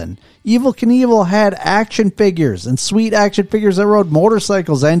 1,000. Evel Knievel had action figures and sweet action figures that rode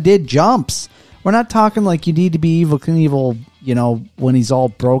motorcycles and did jumps. We're not talking like you need to be Evel Knievel, when he's all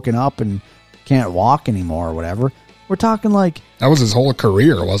broken up and can't walk anymore or whatever. We're talking like... That was his whole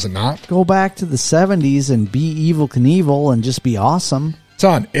career, was it not? Go back to the 70s and be Evil Knievel and just be awesome.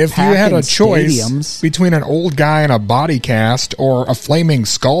 Son, if you had a choice between an old guy in a body cast or a flaming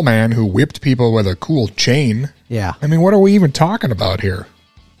skull man who whipped people with a cool chain... Yeah. I mean, what are we even talking about here?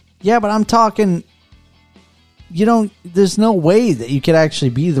 Yeah, but I'm talking... There's no way that you could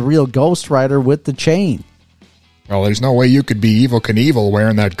actually be the real Ghost Rider with the chain. Well, there's no way you could be Evil Knievel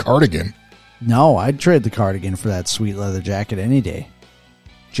wearing that cardigan. No, I'd trade the cardigan for that sweet leather jacket any day.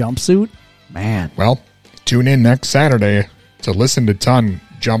 Jumpsuit? Man. Well, tune in next Saturday to listen to Ton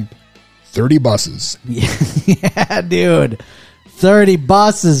jump 30 buses. Yeah, dude. 30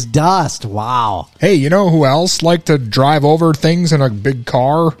 buses dust. Wow. Hey, you know who else liked to drive over things in a big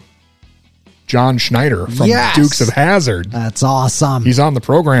car? John Schneider from Dukes of Hazzard. That's awesome. He's on the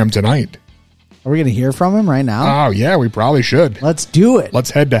program tonight. Are we going to hear from him right now? Oh, yeah, we probably should. Let's do it.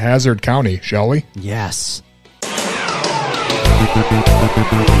 Let's head to Hazzard County, shall we? Yes.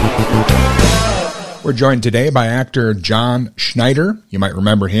 We're joined today by actor John Schneider. You might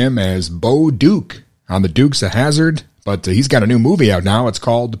remember him as Bo Duke on the Dukes of Hazzard, but he's got a new movie out now. It's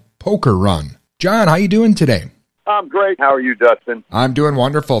called Poker Run. John, how you doing today? I'm great. How are you, Dustin? I'm doing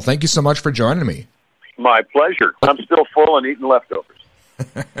wonderful. Thank you so much for joining me. My pleasure. I'm still full and eating leftovers.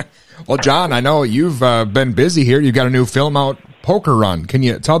 Well, John, I know you've been busy here. You've got a new film out, Poker Run. Can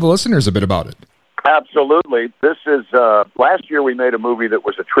you tell the listeners a bit about it? Absolutely. This is, last year we made a movie that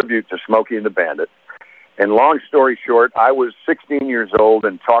was a tribute to Smokey and the Bandit. And long story short, I was 16 years old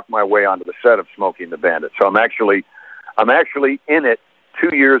and talked my way onto the set of Smokey and the Bandit. So I'm actually in it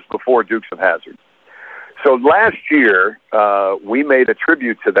 2 years before Dukes of Hazzard. So last year, we made a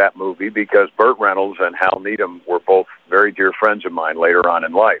tribute to that movie because Burt Reynolds and Hal Needham were both very dear friends of mine later on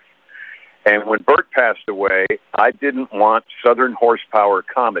in life. And when Burt passed away, I didn't want Southern horsepower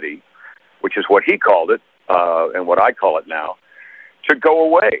comedy, which is what he called it, and what I call it now, to go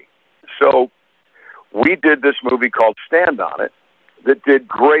away. So we did this movie called Stand On It that did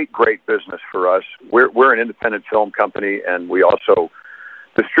great, great business for us. We're an independent film company, and we also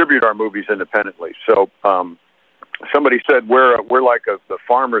distribute our movies independently. So somebody said we're like the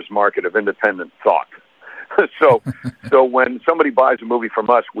farmer's market of independent thought. So when somebody buys a movie from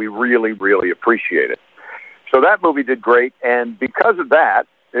us, we really, really appreciate it. So that movie did great, and because of that,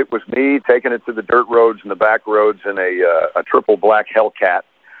 it was me taking it to the dirt roads and the back roads in a triple black Hellcat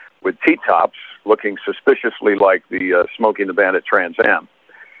with T-tops looking suspiciously like the Smokey and the Bandit Trans Am.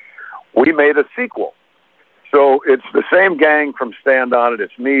 We made a sequel. So it's the same gang from Stand On It.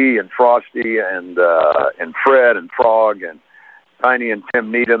 It's me and Frosty and Fred and Frog and Tiny and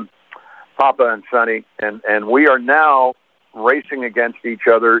Tim Needham, Papa and Sonny, and we are now racing against each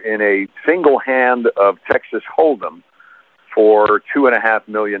other in a single hand of Texas Hold'em for $2.5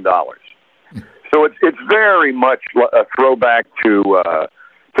 million. So it's very much a throwback to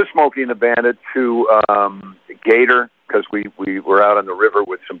Smokey and the Bandit, to Gator, because we were out on the river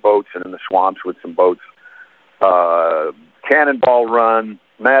with some boats and in the swamps with some boats. Cannonball Run,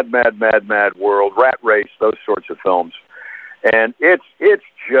 Mad, Mad, Mad, Mad World, Rat Race, those sorts of films. And it's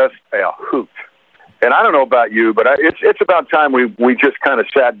just a hoot. And I don't know about you, but it's about time we just kind of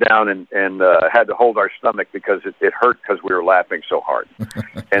sat down and had to hold our stomach because it hurt because we were laughing so hard.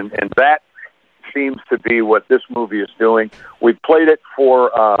 and that seems to be what this movie is doing. We played it for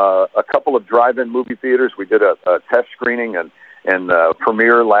a couple of drive-in movie theaters. We did a test screening and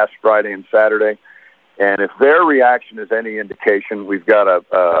premiere last Friday and Saturday. And if their reaction is any indication, we've got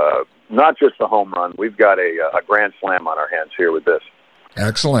not just a home run, we've got a grand slam on our hands here with this.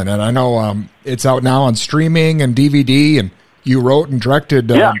 Excellent. And I know it's out now on streaming and DVD, and you wrote and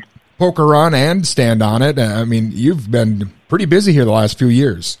directed Poker Run and Stand On It. I mean, you've been pretty busy here the last few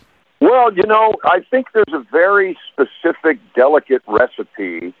years. Well, I think there's a very specific, delicate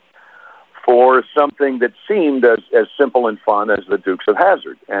recipe for something that seemed as simple and fun as the Dukes of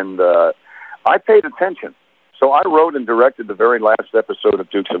Hazzard. And I paid attention. So I wrote and directed the very last episode of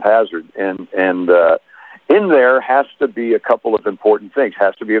Dukes of Hazzard, and in there has to be a couple of important things.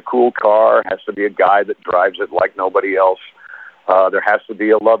 Has to be a cool car, has to be a guy that drives it like nobody else. There has to be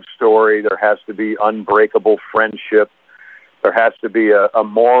a love story. There has to be unbreakable friendship. There has to be a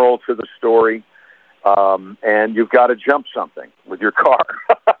moral to the story. And you've got to jump something with your car.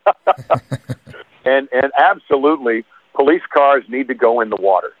 and absolutely, police cars need to go in the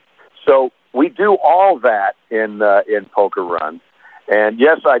water. So we do all that in Poker Run, and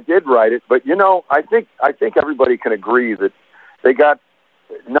yes, I did write it. But I think everybody can agree that they got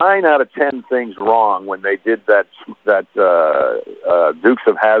 9 out of 10 things wrong when they did that Dukes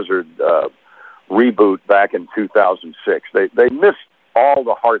of Hazzard reboot back in 2006. They missed all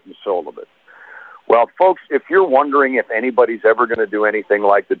the heart and soul of it. Well, folks, if you're wondering if anybody's ever going to do anything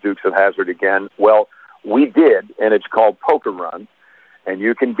like the Dukes of Hazzard again, well, we did, and it's called Poker Run, and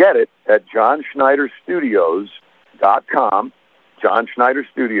you can get it at johnschneiderstudios.com,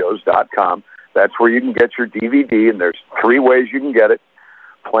 johnschneiderstudios.com. That's where you can get your DVD, and there's 3 ways you can get it,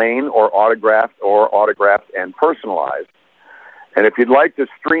 plain or autographed and personalized. And if you'd like to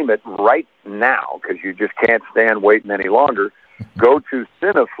stream it right now, because you just can't stand waiting any longer, go to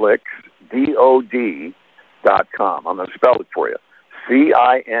cineflixdod.com. I'm going to spell it for you.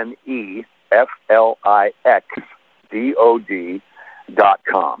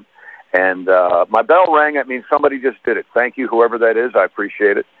 cineflixdod.com. And my bell rang. That means somebody just did it. Thank you, whoever that is. I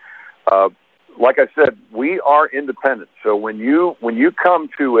appreciate it. Like I said, we are independent. So when you come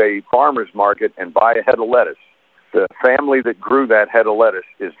to a farmer's market and buy a head of lettuce, the family that grew that head of lettuce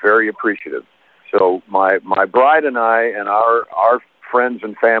is very appreciative. So my bride and I and our friends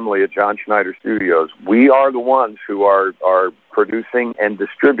and family at John Schneider Studios, we are the ones who are producing and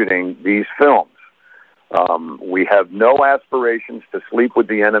distributing these films. We have no aspirations to sleep with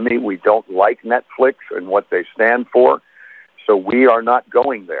the enemy. We don't like Netflix and what they stand for, so we are not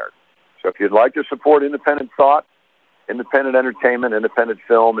going there. So if you'd like to support independent thought, independent entertainment, independent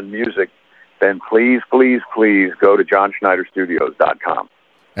film and music, then please, please, please go to johnschneiderstudios.com.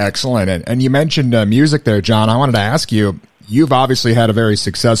 Excellent. And you mentioned music there, John. I wanted to ask you, you've obviously had a very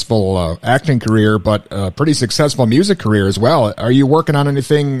successful acting career, but a pretty successful music career as well. Are you working on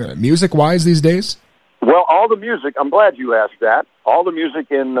anything music-wise these days? Well, all the music, I'm glad you asked that. All the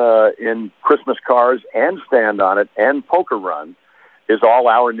music in Christmas Cars and Stand On It and Poker Run is all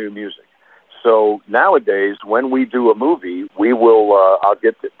our new music. So nowadays, when we do a movie, we will, I'll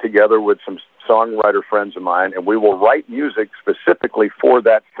get together with some songwriter friends of mine, and we will write music specifically for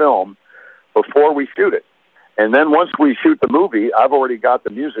that film before we shoot it. And then once we shoot the movie, I've already got the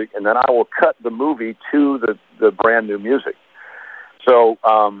music, and then I will cut the movie to the brand new music. So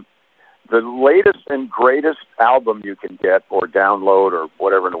the latest and greatest album you can get or download or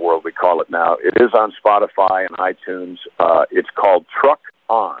whatever in the world we call it now, it is on Spotify and iTunes. It's called Truck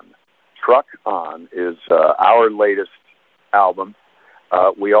On. Truck On is our latest album.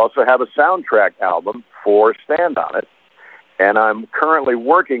 We also have a soundtrack album for Stand On It, and I'm currently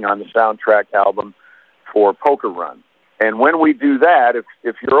working on the soundtrack album for Poker Run. And when we do that,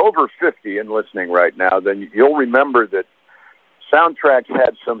 if you're over 50 and listening right now, then you'll remember that soundtracks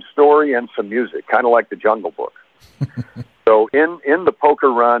had some story and some music, kind of like the Jungle Book. So in the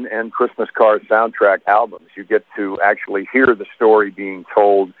Poker Run and Christmas Cars soundtrack albums, you get to actually hear the story being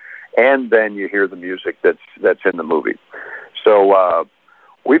told, and then you hear the music that's in the movie. So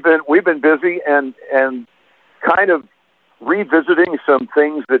we've been busy and kind of revisiting some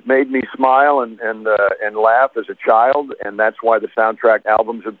things that made me smile and laugh as a child, and that's why the soundtrack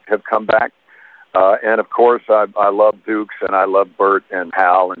albums have come back. And of course, I love Dukes and I love Bert and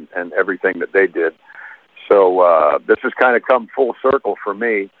Hal and everything that they did. So this has kind of come full circle for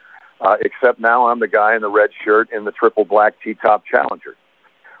me, except now I'm the guy in the red shirt in the triple black T-top Challenger,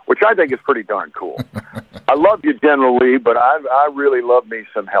 which I think is pretty darn cool. I love you, General Lee, but I really love me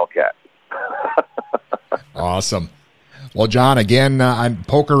some Hellcat. Awesome. Well, John, again,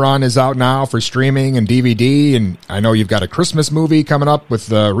 Poker Run is out now for streaming and DVD, and I know you've got a Christmas movie coming up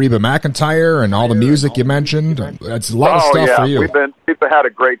with Reba McEntire and all the music you mentioned. That's a lot of stuff for you. We've had a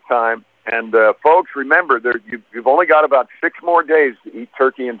great time. And folks, remember, you've only got about 6 more days to eat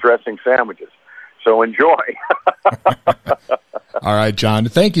turkey and dressing sandwiches. So enjoy. All right, John.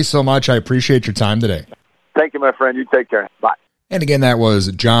 Thank you so much. I appreciate your time today. Thank you, my friend. You take care. Bye. And again, that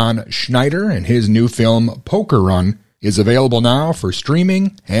was John Schneider, and his new film, Poker Run, is available now for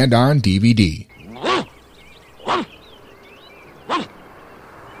streaming and on DVD.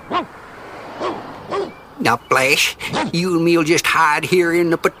 Now, Flash, you and me'll just hide here in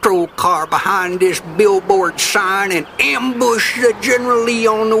the patrol car behind this billboard sign and ambush the General Lee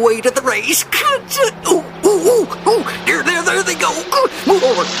on the way to the race. There they go. Move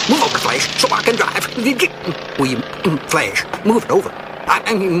over, Flash, so I can drive. Flash, move it over.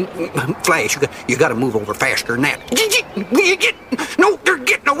 Flash, you got to move over faster than that. No, they're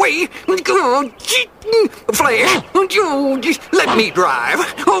getting away. Flash, just let me drive.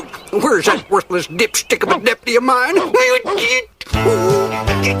 Oh, where's that worthless dipstick of a deputy of mine?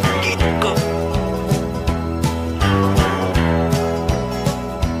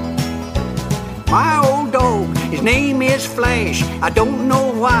 My old dog, his name is Flash. I don't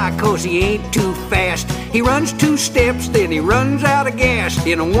know why, 'cause he ain't too fast. He runs 2 steps, then he runs out of gas.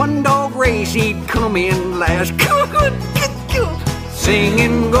 In a 1-dog race, he'd come in last.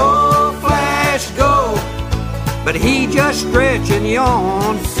 Singing, go, Flash, go. But he just stretch and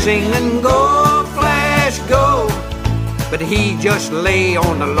yawn. Singing, go, Flash. go. But he just lay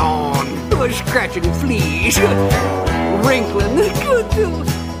on the lawn, scratching fleas, wrinkling.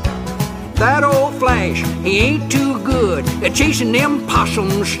 That old Flash, he ain't too good at chasing them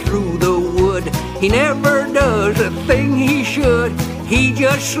possums through the wood. He never does a thing he should. He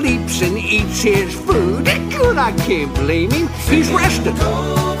just sleeps and eats his food. Good, I can't blame him. He's resting.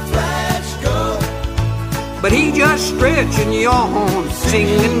 Go, Flash, go. But he just stretch and yawn,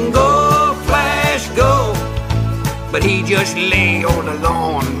 singing, go, Flash, go. But he just lay on the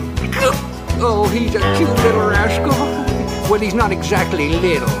lawn. Oh, he's a cute little rascal. Well, he's not exactly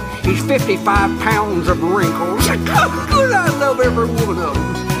little. He's 55 pounds of wrinkles. Good, I love every one of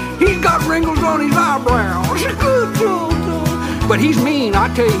them. He's got wrinkles on his eyebrows. But he's mean, I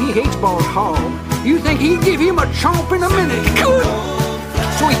tell you, he hates Boss Hogg. You think he'd give him a chomp in a minute? Good.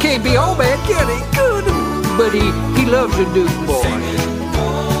 So he can't be all bad, can he? Good. But he loves the Duke boy.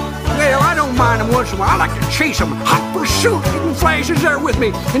 Well, I don't mind him once in a while. I like to chase him. Hot pursuit. And Flash is there with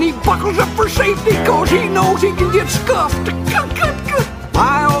me. And he buckles up for safety because he knows he can get scuffed. Good.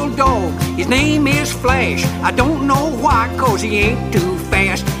 My old dog, his name is Flash. I don't know why, cause he ain't too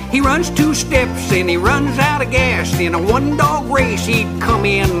fast. He runs 2 steps and he runs out of gas. In a 1-dog race, he'd come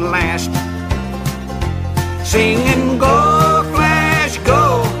in last. Singing, go, Flash,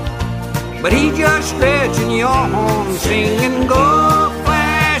 go. But he just stretch and yawn. Singing, go,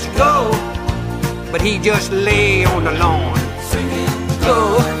 Flash, go. But he just lay on the lawn.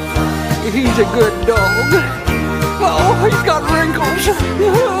 Go, he's a good dog. Oh, he's got wrinkles.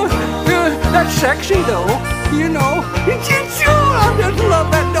 That's sexy, though. You know. I just love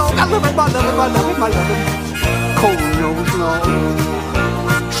that dog. I love him. Cold-nosed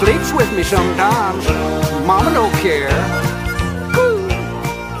dog. Sleeps with me sometimes. Mama don't care.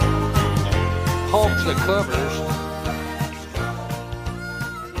 Hogs the covers.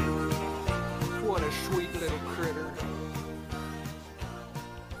 What a sweet little critter.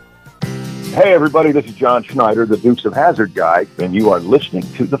 Hey, everybody, this is John Schneider, the Dukes of Hazzard guy, and you are listening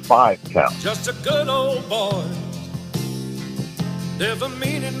to The 5 Count. Just a good old boy, never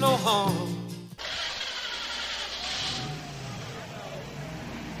meaning no harm.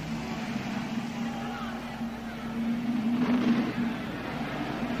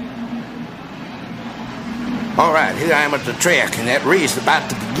 All right, here I am at the track, and that race is about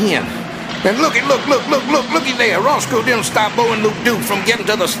to begin. And looky there. Roscoe didn't stop Bo and Luke Duke from getting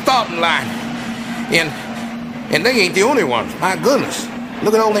to the starting line. And they ain't the only ones. My goodness.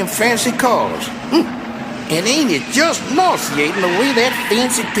 Look at all them fancy cars. And ain't it just nauseating the way that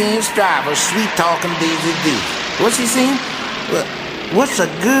fancy pants driver sweet-talking Daisy do? What's he saying? Well, what's a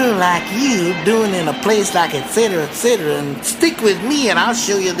girl like you doing in a place like et cetera, and stick with me and I'll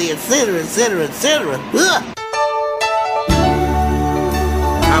show you the et cetera. Ugh.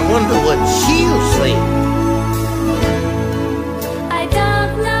 I wonder what she'll say. I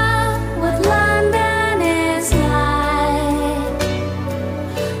don't know what London is like.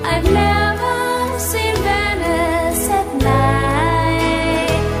 I've never seen Venice at night.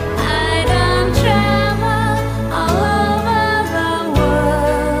 I don't travel all over the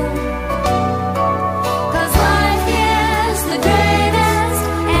world, 'cause life is the greatest,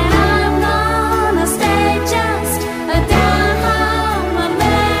 and I'm gonna stay just a down-home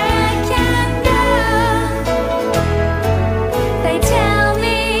American girl. They tell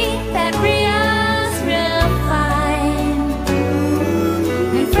me that Rio's real fine.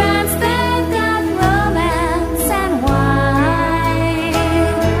 In France they've got romance and wine,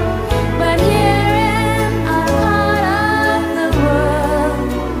 but here in our part of the world,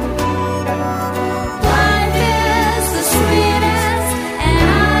 life is the sweetest, and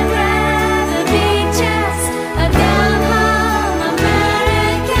I'd rather be just a down-home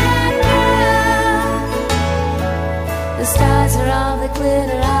American girl. The stars are all the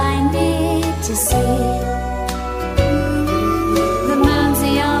glitter I need to see. The moon's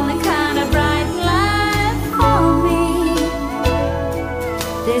the only kind of bright light for me.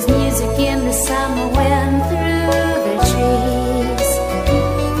 There's music in the summer wind through the trees,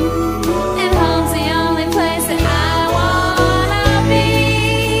 and home's the only place that I wanna be.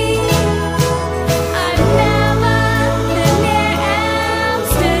 I've never been near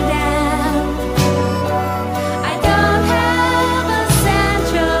Amsterdam. I don't have a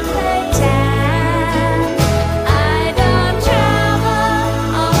Central Playtime. I don't travel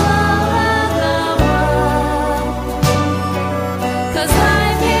all over the world, 'cause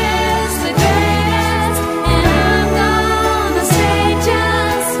life is the greatest, and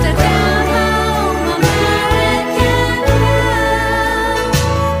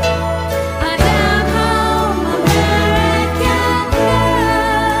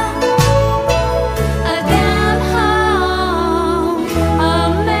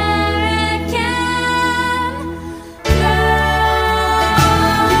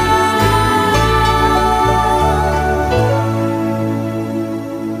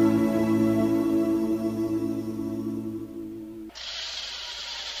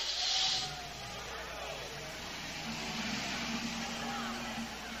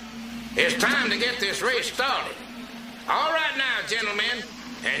It's time to get this race started. All right now, gentlemen,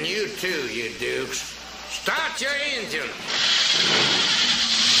 and you too, you dukes. Start your engine.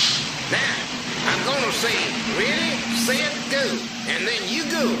 Now, I'm gonna say ready, set, go, and then you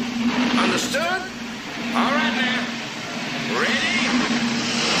go. Understood? All right now. Ready,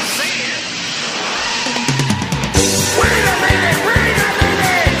 set. Wait a minute!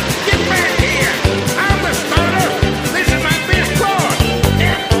 Get back here! I'm the starter. This is my best car.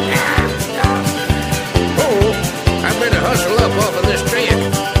 Oh, I better hustle up off of this track.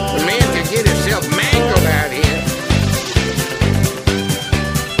 The man could get himself mangled out here.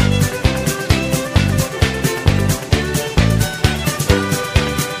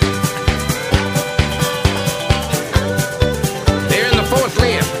 They're in the fourth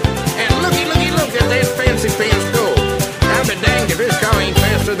lane. And looky, look at that fancy pants go. I'll be danged if this car ain't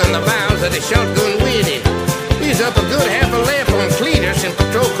faster than the valves of the shotgun Whitty. He's up a good half a lap on Cletus in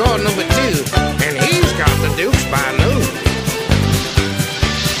patrol car number 2. And he's got the Dukes by noon.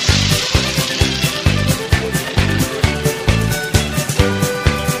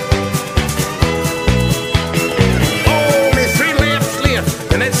 Only 3 laps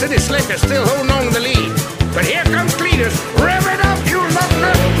left, and that city slicker's still holding on to the lead. But here comes Cletus. Rev it up, you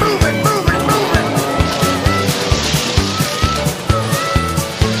lovely. Move it.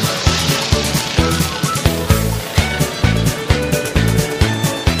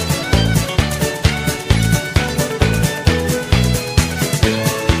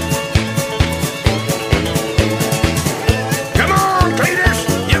 Come on, Cletus,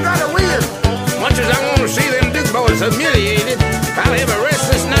 you gotta win. Much as I want to see them Duke boys humiliated, I'll have a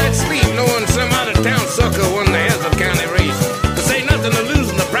restless night's sleep knowing some out-of-town sucker won the Hazzard County race. To say nothing of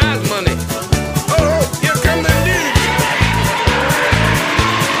losing the prize money. Oh, here come the Dukes.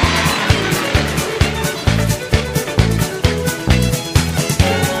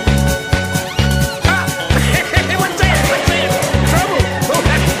 What's that? Trouble? Oh,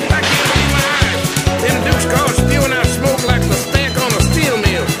 I can't believe my eyes. Them Dukes cars spewing out smoke like the stack on a steel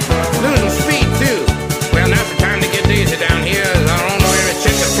mill. Losing speed, too. Well, now's the time to get Daisy down here as our honorary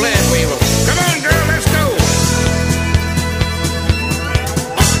check the flag waiver. Come on, girl, let's go.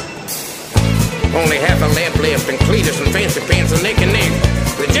 Only half a lap left, and Cletus and Fancy Pants are neck and neck.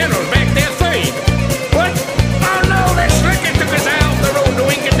 The general's back there third. What? Oh, no, that slicker took us out the road to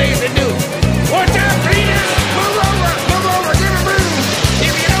Wink and Daisy Duke. Watch out, Cletus! Move over, give a move.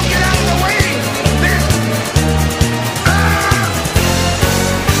 If you don't get out of the way, then...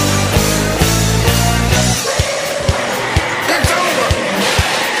 It's over.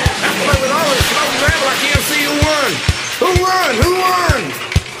 But with all this slow gravel, I can't see who won. Who won?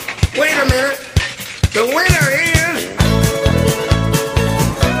 Wait a minute. The winner is...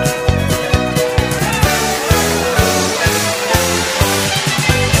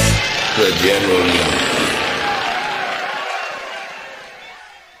 the General.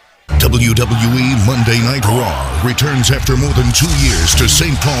 WWE Monday Night Raw returns after more than 2 years to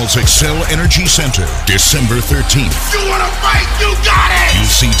St. Paul's Excel Energy Center, December 13th. You want to fight? You got it! You'll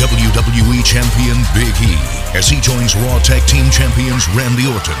see WWE Champion Big E as he joins Raw Tag Team Champions Randy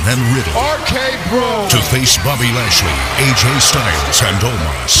Orton and Riddle Bro. to face Bobby Lashley, AJ Styles, and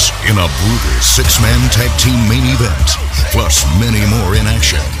Omos in a brutal 6-man tag team main event. Plus many more in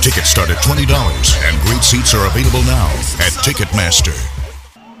action. Tickets start at $20 and great seats are available now at Ticketmaster.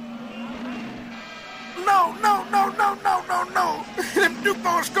 No. Them Duke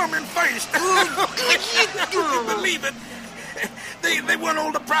boys coming first. You can believe it. They won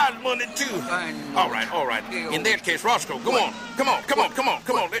all the prize money, too. All right. In that case, Roscoe, Come on.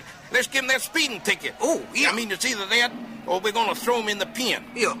 Let's give him that speeding ticket. Oh, yeah. I mean, it's either that or we're going to throw him in the pen.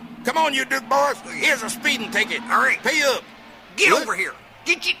 Yeah. Come on, you Duke boys. Here's a speeding ticket. All right. Pay up. Get What? over here.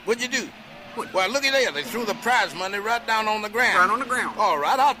 Get you. What'd you do? What? Well, look at there. They threw the prize money right down on the ground. Right on the ground. All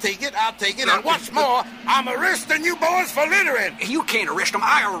right, I'll take it. And what's more, I'm arresting you boys for littering. You can't arrest them.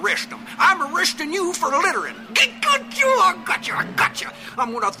 I arrest them. I'm arresting you for littering. I got you.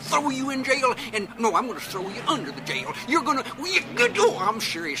 I'm going to throw you in jail. And no, I'm going to throw you under the jail. You're going to... Oh, I'm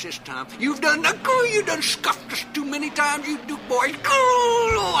serious this time. You done scuffed us too many times, you Duke boys.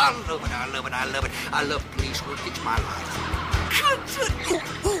 Oh, I love it. I love police work. It's my life. Ooh.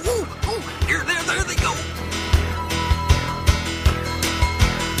 There they go.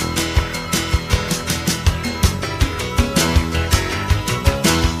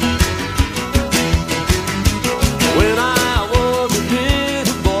 When I was a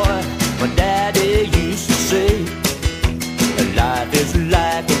little boy, my daddy used to say, life is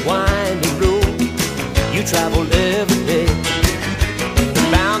like a winding road. You travel every day.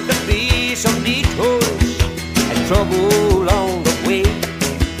 There's bound to be some detours and trouble along the way.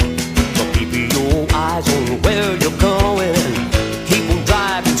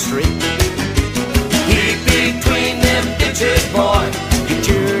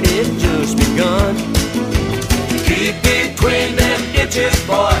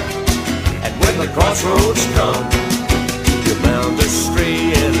 crossroads come, you're bound to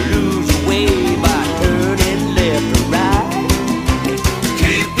stray and lose your way by turning left or right.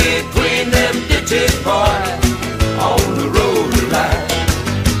 Keep between them ditches, boy, on the road to life.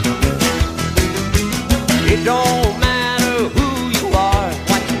 It don't matter who you are,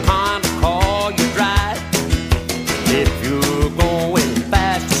 what kind of car you drive. If you're going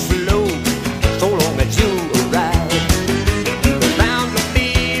fast or slow, so long as you arrive. There's bound to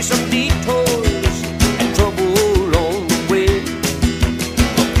be some detours and trouble on the way.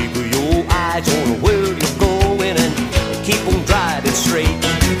 But keep your eyes on where you're going and keep on driving straight.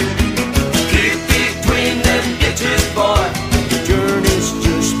 Keep between them ditches, boy, the journey's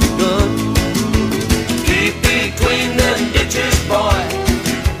just begun. Keep between them ditches, boy,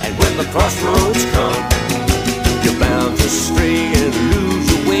 and when the crossroads come, you're bound to stray and lose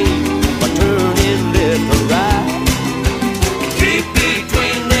your way by turning left or right. Keep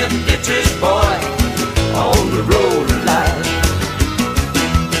between them ditches, boy, on the road of life.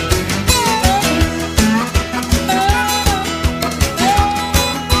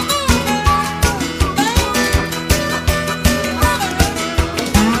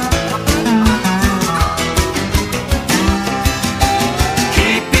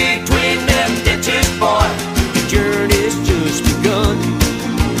 Keep between them ditches, boy, the journey's just begun.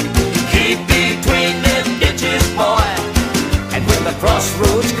 Keep between them ditches, boy, and when the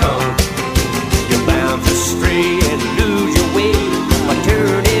crossroads come, you're bound to stray and lose your way by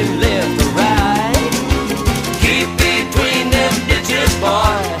turning left or right. Keep between them ditches,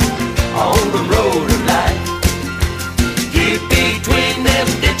 boy, on the road of life. Keep between them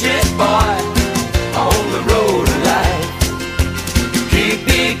ditches, boy, on the road of life. Keep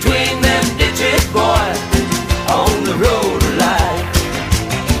between them ditches, boy, on the road of life.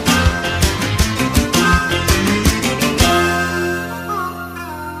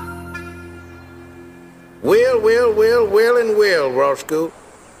 Well, and well, Roscoe.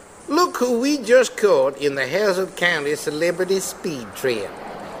 Look who we just caught in the Hazzard County Celebrity Speed Trap.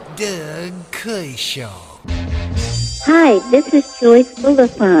 Doug Kershaw. Hi, this is Joyce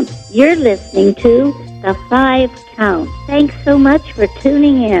Bulifant. You're listening to The 5 Count. Thanks so much for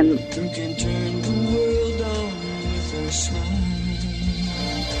tuning in.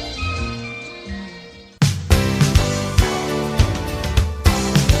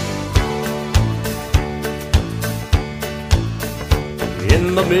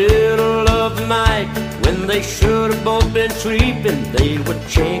 In the middle of the night, when they should have both been sleeping, they were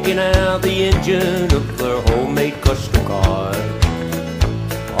checking out the engine of their homemade custom car.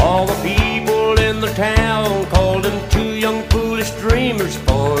 All the people in the town called them two young foolish dreamers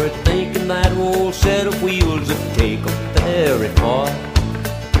for it, thinking that old set of wheels would take them very far.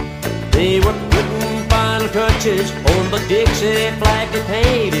 They were putting final touches on the Dixie flag they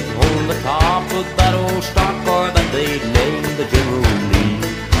painted on the top of that old stock car that they'd named the General Lee.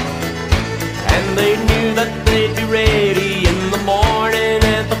 And they knew that they'd be ready in the morning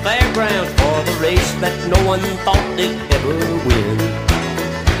at the fairgrounds for the race that no one thought they'd ever win,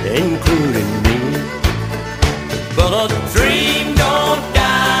 including me. But a dream don't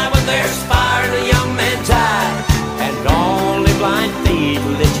die when there's fire in a young man's eye, and only blind faith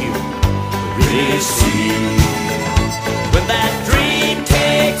will let you really see. When that dream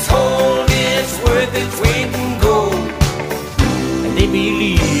takes hold, it's worth its weight in gold, and they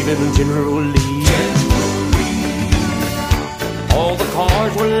believe in General Lee. All the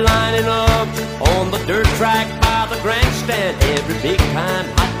cars were lining up on the dirt track by the grandstand. Every big-time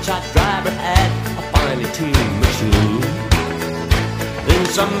hotshot driver had a finely tuned machine. Then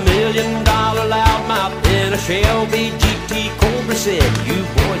some $1 million loudmouth in a Shelby GT Cobra said, "You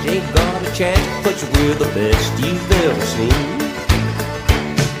boys ain't got a chance, but we're the best you've ever seen."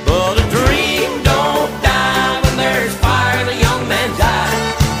 But a dream don't die when there's fire in a young man's eye,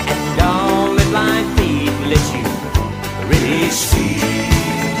 and only blind faith lets you really see.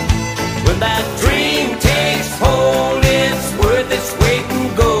 When that dream takes hold, it's worth its weight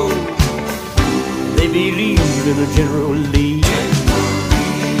in gold. They believe in a General Lee.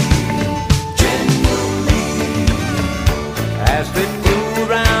 As they flew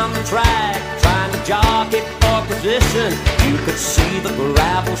around the track, trying to jockey for position, you could see the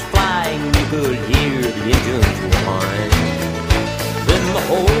gravels flying, you could hear the engines whine. Then the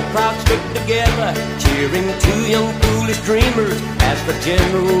whole crowd stood together, cheering two young foolish dreamers as the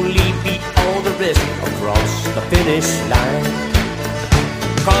General Lee beat all the rest across the finish line.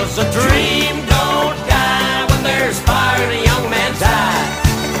 'Cause a dream don't die when there's fire in a young man's eye.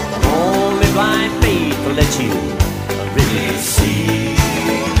 Only blind faith will let you really see.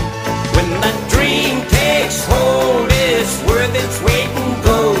 When that dream takes hold, it's worth its weight in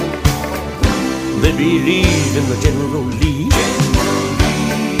gold. They the General Lee.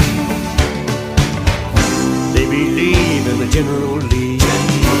 They believe in the General Lee.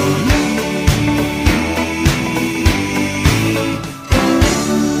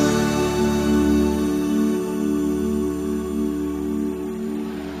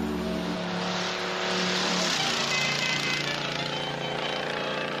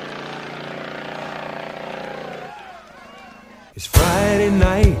 It's Friday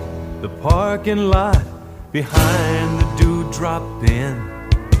night, the parking lot behind the Dewdrop Inn.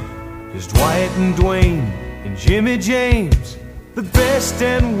 Just Dwight and Dwayne and Jimmy James, the best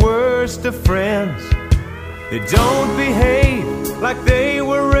and worst of friends. They don't behave like they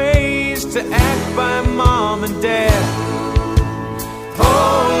were raised to act by mom and dad.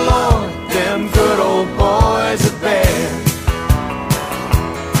 Oh Lord, them good old boys are bad.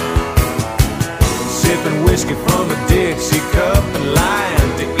 Sipping whiskey from a Dixie cup and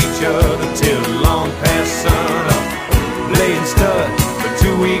lying to each other till long past sunup. Laying stud for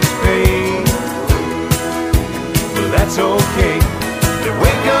 2 weeks' pay. But that's okay. They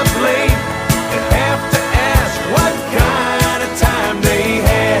wake up late and have to ask what kind of time they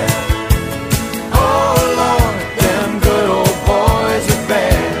had. Oh Lord, them good old boys are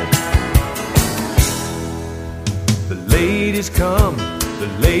bad. The ladies come, the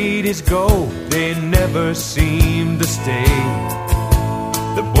ladies go, they never seem to stay.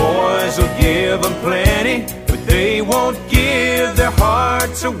 The boys will give them plenty, but they won't give their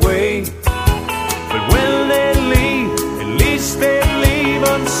hearts away. But when they leave, at least they leave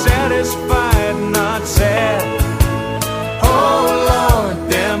unsatisfied, not sad. Oh Lord,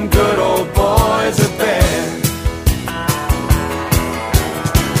 them good old boys are bad.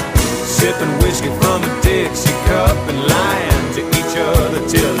 Sipping whiskey from a Dixie cup and lying to each other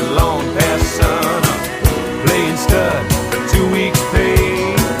till long past sunup. Playing stud for 2 weeks' pay.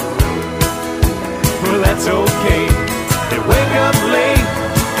 Well, that's okay. They wake up late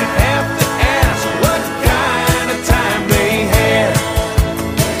and have to ask what kind of time they had.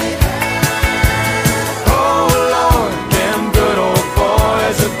 Oh Lord, them good old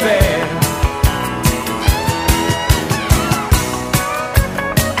boys are bad.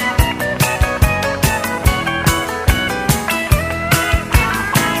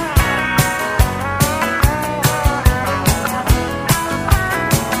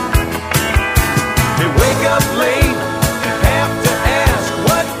 They wake up late and have to ask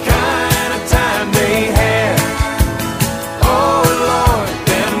what kind of time they had. Oh Lord,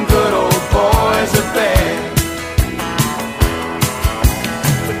 them good old boys are bad.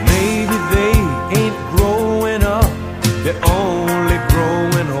 But maybe they ain't growing up, they're only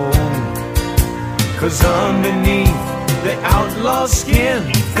growing old. 'Cause underneath the outlaw skin,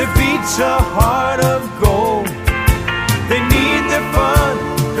 there beats a heart of gold. They need their fun,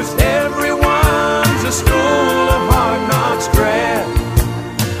 'cause everyone's a school of hard knocks grad.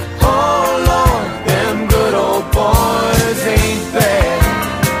 Oh Lord, them good old boys ain't bad.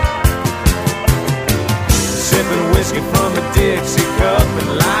 Sipping whiskey from a Dixie cup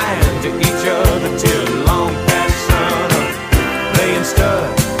and lying to each other till long past sunup. Playing stud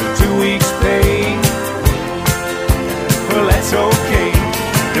for 2 weeks' pay. Well, that's okay.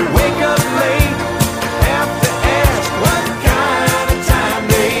 They wake up late and have to ask what kind of time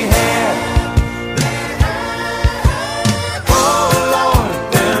they had. Oh Lord,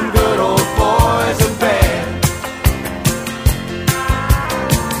 them good old boys are bad.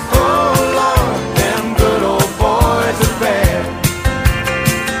 Oh Lord, them good old boys are bad.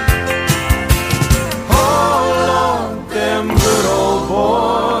 Oh Lord, them good old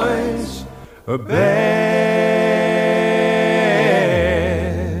boys are bad.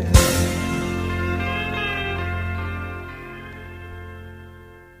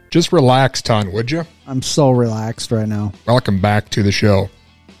 Just relax, Ton, would you? I'm so relaxed right now. Welcome back to the show.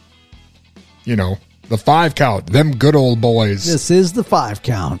 You know, the 5 count, them good old boys. This is the 5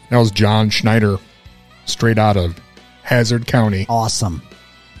 count. That was John Schneider, straight out of Hazzard County. Awesome.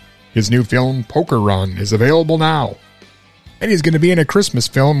 His new film, Poker Run, is available now. And he's going to be in a Christmas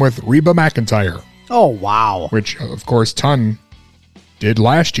film with Reba McEntire. Oh, wow. Which, of course, Ton did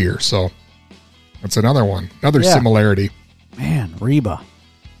last year, so that's another one. Another similarity. Man, Reba.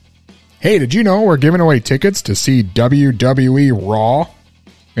 Hey, did you know we're giving away tickets to see WWE Raw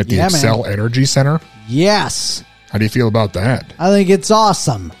at the Xcel Energy Center? Yes. How do you feel about that? I think it's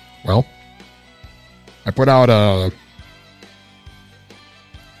awesome. Well, I put out a,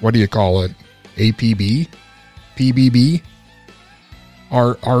 what do you call it? APB? PBB?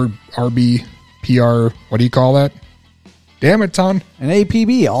 RB? PR? What do you call that? Damn it, Ton. An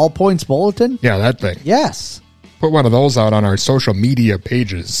APB, All Points Bulletin? Yeah, that thing. Yes. Put one of those out on our social media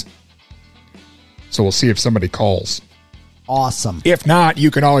pages. So we'll see if somebody calls. Awesome. If not,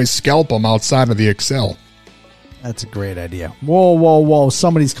 you can always scalp them outside of the Excel. That's a great idea. Whoa.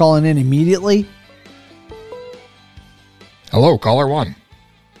 Somebody's calling in immediately. Hello, caller 1.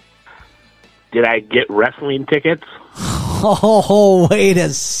 Did I get wrestling tickets? Oh, wait a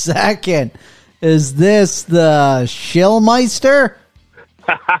second. Is this the Schillmeister?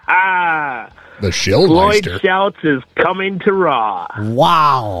 The Schillmeister? Floyd Shouts is coming to Raw.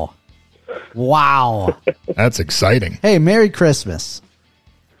 Wow. That's exciting. Hey, Merry Christmas.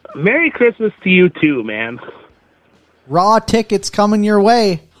 Merry Christmas to you too, man. Raw tickets coming your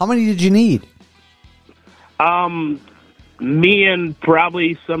way. How many did you need? Me and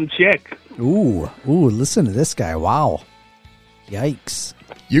probably some chick. Ooh, listen to this guy. Wow. Yikes.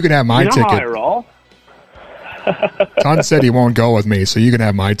 You can have my ticket. How I roll? Ton said he won't go with me, so you can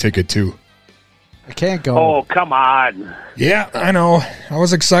have my ticket too. I can't go. Oh, come on. Yeah, I know. I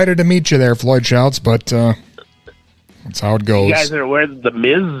was excited to meet you there, Floyd Shouts, but that's how it goes. You guys are aware that The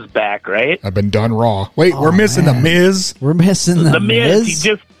Miz is back, right? I've been done raw. Wait, we're missing The Miz? We're missing The Miz? He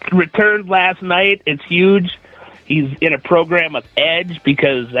just returned last night. It's huge. He's in a program with Edge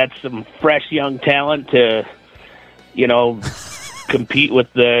because that's some fresh young talent to, compete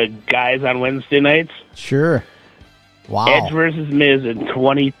with the guys on Wednesday nights. Sure. Wow. Edge versus Miz in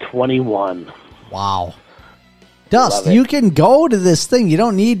 2021. Wow. Dust, you can go to this thing. You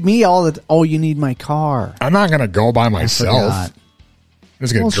don't need me you need my car. I'm not going to go by myself. I'm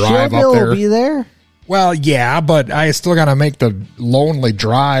just going to drive Bill up there. Will be there? Well, yeah, but I still got to make the lonely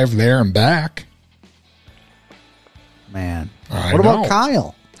drive there and back. Man. What about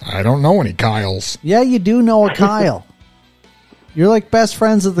Kyle? I don't know any Kyles. Yeah, you do know a Kyle. You're like best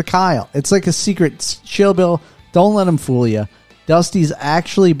friends with the Kyle. It's like a secret. Chill, Bill. Don't let him fool you. Dusty's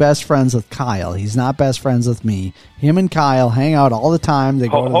actually best friends with Kyle. He's not best friends with me. Him and Kyle hang out all the time. They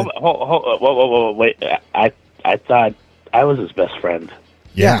go Whoa, wait. I thought I was his best friend.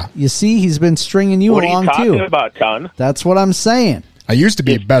 Yeah. You see, he's been stringing you along, too. What are you talking too. about, Ton? That's what I'm saying. I used to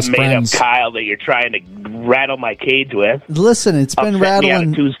be best friends. Made up Kyle that you're trying to rattle my cage with. Listen, it's been rattling me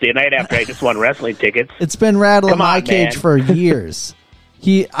on a Tuesday night after I just won wrestling tickets. It's been rattling my cage for years.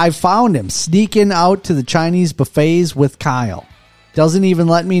 I found him sneaking out to the Chinese buffets with Kyle. Doesn't even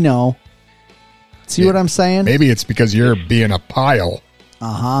let me know. See what I'm saying? Maybe it's because you're being a pile.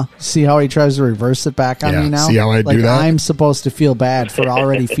 See how he tries to reverse it back on me now? See how I do that? I'm supposed to feel bad for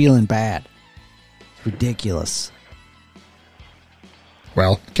already feeling bad. It's ridiculous.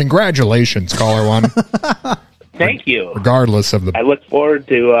 Well, congratulations, caller 1. Thank you. Regardless of the... I look forward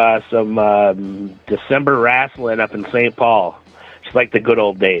to some December wrestling up in St. Paul. It's like the good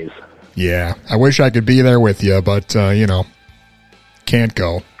old days. Yeah, I wish I could be there with you, but, can't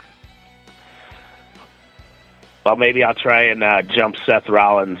go. Well, maybe I'll try and jump Seth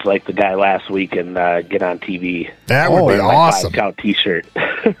Rollins like the guy last week and get on TV. That would be awesome. 5-count T-shirt.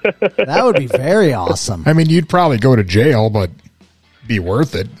 That would be very awesome. I mean, you'd probably go to jail, but be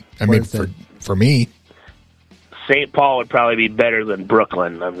worth it. I mean, for me. St. Paul would probably be better than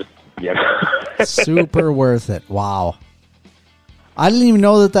Brooklyn. Super worth it. Wow. I didn't even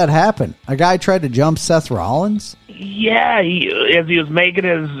know that happened. A guy tried to jump Seth Rollins? Yeah, as he was making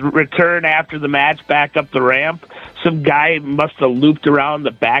his return after the match back up the ramp, some guy must have looped around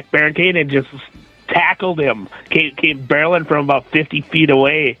the back barricade and just tackled him. Came barreling from about 50 feet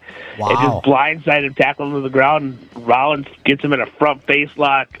away. Wow. And just blindsided him, tackled him to the ground. Rollins gets him in a front face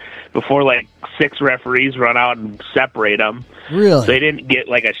lock before like 6 referees run out and separate him. Really? So they didn't get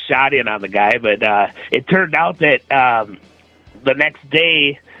like a shot in on the guy, but it turned out that the next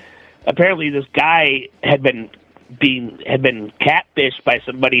day, apparently this guy had been catfished by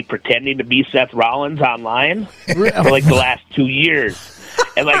somebody pretending to be Seth Rollins online for like the last 2 years.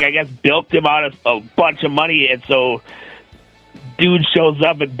 And like, I guess bilked him out of a bunch of money. And so dude shows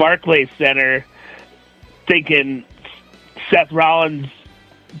up at Barclays Center thinking Seth Rollins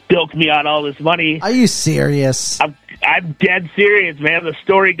bilked me out all this money. Are you serious? I'm dead serious, man. The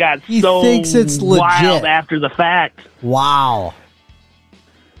story got thinks it's wild legit. after the fact. Wow.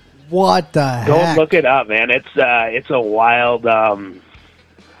 What the heck? Don't look it up, man. It's a wild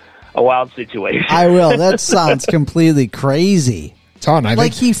situation. I will. That sounds completely crazy. Ton, I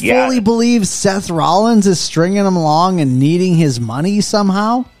like think, he fully believes Seth Rollins is stringing him along and needing his money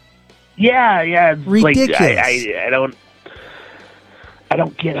somehow? Yeah. It's ridiculous. Like, I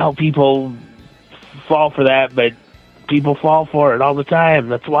don't get how people fall for that, but people fall for it all the time.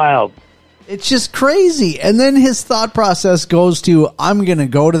 That's wild. It's just crazy. And then his thought process goes to, I'm going to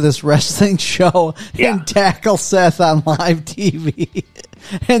go to this wrestling show and tackle Seth on live TV.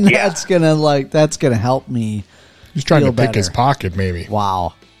 And that's going to help me. He's trying to feel pick better. his pocket, maybe.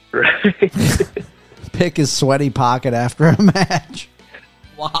 Wow. pick his sweaty pocket after a match.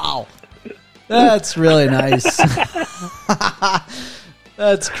 Wow. That's really nice.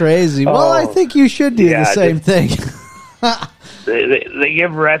 That's crazy. Well, I think you should do the same thing. They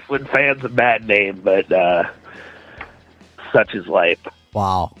give wrestling fans a bad name, but such is life.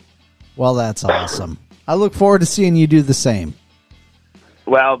 Wow. Well, that's awesome. I look forward to seeing you do the same.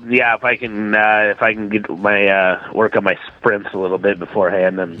 Well, yeah, if I can get my work on my sprints a little bit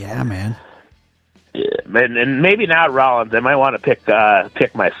beforehand, and yeah, man. Yeah, and maybe not Rollins. I might want to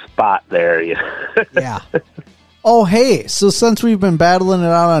pick my spot there. Yeah. Oh, hey, so since we've been battling it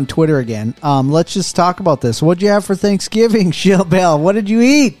out on Twitter again, let's just talk about this. What'd you have for Thanksgiving, Shill Bell? What did you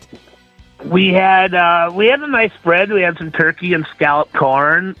eat? We had a nice spread. We had some turkey and scalloped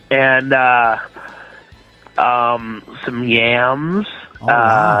corn and some yams,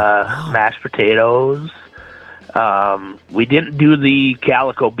 mashed potatoes. We didn't do the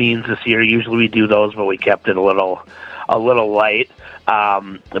calico beans this year. Usually we do those, but we kept it a little light.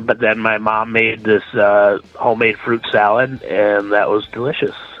 But then my mom made this homemade fruit salad, and that was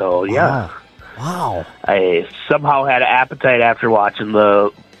delicious. So yeah, wow. I somehow had an appetite after watching the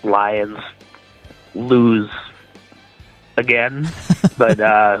Lions lose again, but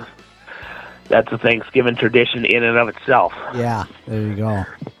that's a Thanksgiving tradition in and of itself. Yeah, there you go.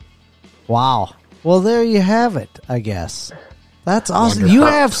 Wow. Well, there you have it, I guess. That's awesome.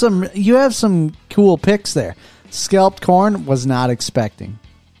 Wonderful. You have some cool picks there. Scalped corn was not expecting.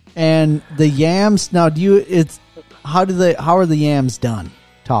 And the yams, now how are the yams done?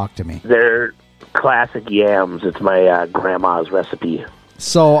 Talk to me. They're classic yams. It's my grandma's recipe.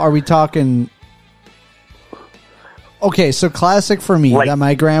 So are we talking? Okay, so classic for me that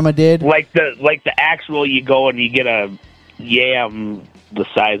my grandma did. Like the actual, you go and you get a yam the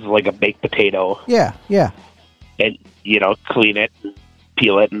size of like a baked potato. Yeah. And clean it, and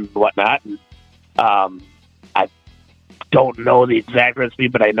peel it, and whatnot. And, I don't know the exact recipe,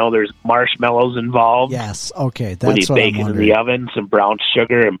 but I know there's marshmallows involved. Yes. Okay, when you that's what bake I'm it in wondering. the oven, some brown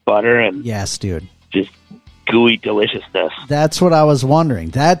sugar and butter, and yes, dude, just gooey deliciousness. That's what I was wondering.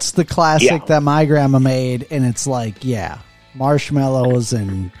 That's the classic that my grandma made, and it's like, marshmallows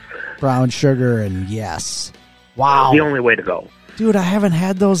and brown sugar, and yes. Wow. The only way to go. Dude, I haven't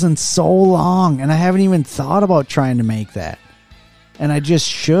had those in so long, and I haven't even thought about trying to make that. And I just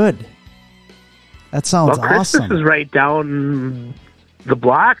should. That sounds Christmas awesome. is right down the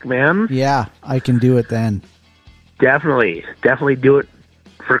block, man. Yeah, I can do it then. Definitely do it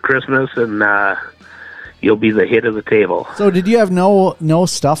for Christmas, and you'll be the hit of the table. So did you have no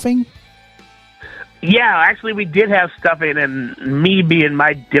stuffing? Yeah, actually we did have stuffing, and me being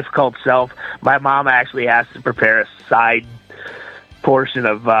my difficult self, my mom actually has to prepare a side portion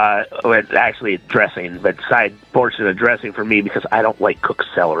of dressing, but side portion of dressing for me because I don't like cooked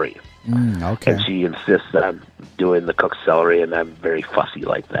celery. Okay. And she insists on doing the cooked celery, and I'm very fussy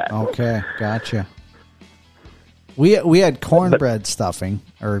like that. Okay, gotcha. We had cornbread stuffing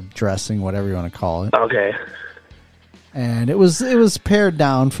or dressing, whatever you want to call it. Okay. And it was pared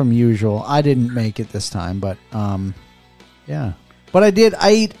down from usual. I didn't make it this time, but yeah. But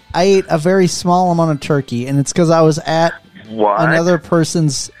I ate a very small amount of turkey, and it's because I was at another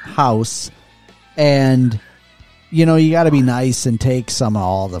person's house, and you got to be nice and take some of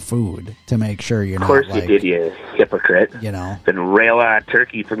all the food to make sure you're not. Of course you did, you hypocrite. Been railing on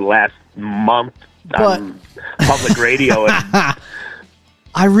turkey for the last month on public radio. And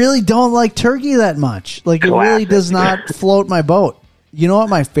I really don't like turkey that much. Like, it really does not float my boat. You know what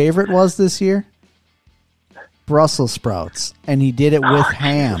my favorite was this year? Brussels sprouts. And he did it with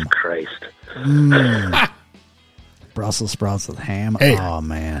ham. Jesus Christ. Brussels sprouts with ham. Hey. Oh,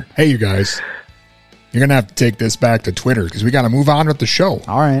 man. Hey, you guys. You're going to have to take this back to Twitter because we got to move on with the show.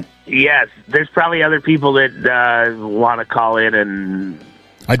 All right. Yes, there's probably other people that want to call in and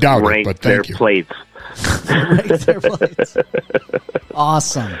I doubt rank it, but their thank you. plates. Rank their plates.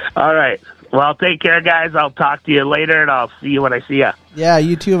 Awesome. All right. Well, take care, guys. I'll talk to you later, and I'll see you when I see you. Yeah,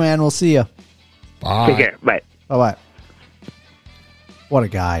 you too, man. We'll see you. Bye. Take care. Bye. Bye-bye. What a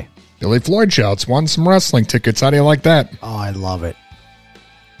guy. Billy Floyd shouts, won some wrestling tickets. How do you like that? Oh, I love it.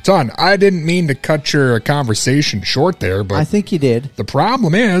 Son, I didn't mean to cut your conversation short there, but I think you did. The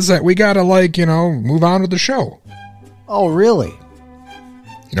problem is that we got to, move on with the show. Oh, really?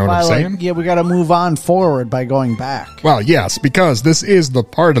 You know what I'm saying? Yeah, we got to move on forward by going back. Well, yes, because this is the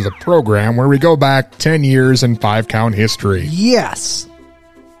part of the program where we go back 10 years in 5-count history. Yes.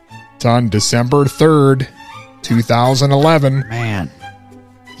 It's on December 3rd, 2011. Man.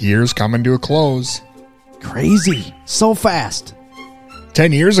 Year's coming to a close. Crazy. So fast.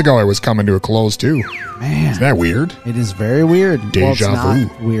 10 years ago, it was coming to a close, too. Man. Isn't that weird? It is very weird. Deja well, it's vu.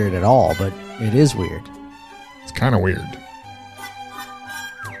 not weird at all, but It is weird. It's kind of weird.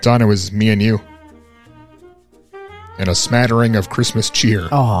 Don, it was me and you. And a smattering of Christmas cheer.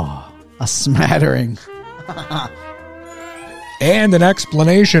 Oh, a smattering. And an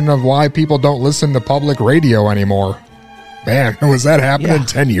explanation of why people don't listen to public radio anymore. Man, was that happening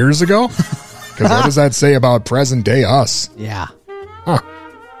 10 years ago? Because what does that say about present day us? Yeah. Huh.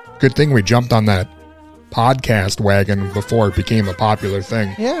 Good thing we jumped on that podcast wagon before it became a popular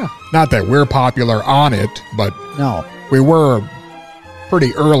thing. Yeah. Not that we're popular on it, but no, we were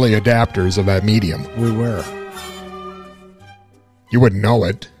pretty early adapters of that medium. We were. You wouldn't know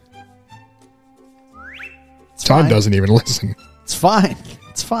it. Tom doesn't even listen. It's fine.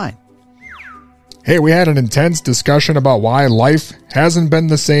 It's fine. Hey, we had an intense discussion about why life hasn't been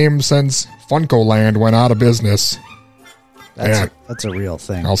the same since Funkoland went out of business. That's a real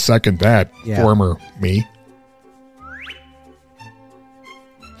thing. I'll second that, former me.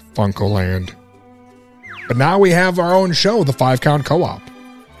 Funkoland. But now we have our own show, the 5 Count Co-op.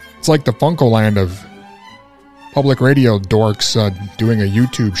 It's like the Funkoland of public radio dorks doing a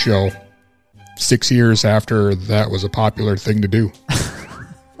YouTube show 6 years after that was a popular thing to do.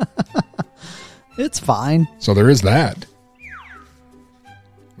 It's fine. So there is that.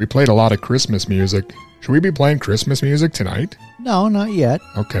 We played a lot of Christmas music. Should we be playing Christmas music tonight? No, not yet.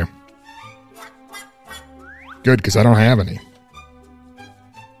 Okay. Good, because I don't have any.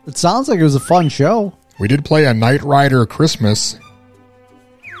 It sounds like it was a fun show. We did play a Knight Rider Christmas.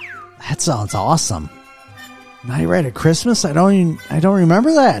 That sounds awesome. Knight Rider Christmas? I don't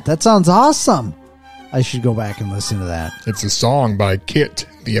remember that. That sounds awesome. I should go back and listen to that. It's a song by Kit,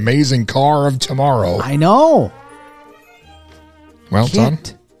 the Amazing Car of Tomorrow. I know. Well, Kit. Tom?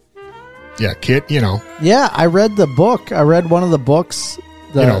 Yeah, Kit, you know. Yeah, I read the book. I read one of the books.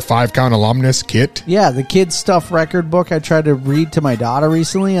 5 Count alumnus, Kit. Yeah, the Kid Stuff record book I tried to read to my daughter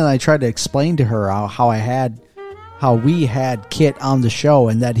recently, and I tried to explain to her how we had Kit on the show,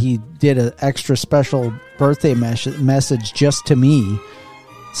 and that he did an extra special birthday message just to me.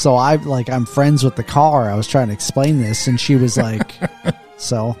 So I'm friends with the car. I was trying to explain this, and she was like,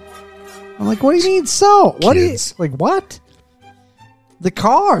 so. I'm like, what do you mean so? What Kids. do you, like, what? The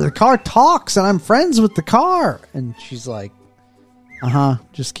car talks, and I'm friends with the car. And she's like,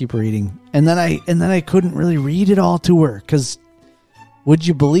 just keep reading. And then I couldn't really read it all to her, because would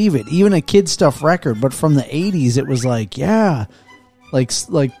you believe it? Even a Kid Stuff record, but from the 80s, it was like, yeah,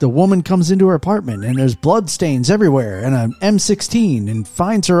 like the woman comes into her apartment and there's blood stains everywhere and an M16 and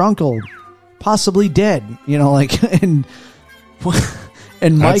finds her uncle possibly dead, and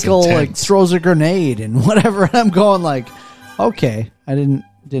Michael intense. throws a grenade and whatever. And I'm going like, okay, I didn't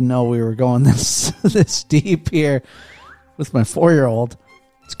know we were going this deep here with my 4-year-old.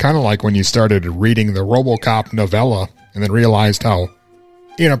 It's kind of like when you started reading the RoboCop novella and then realized how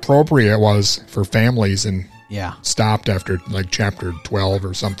inappropriate it was for families and stopped after chapter 12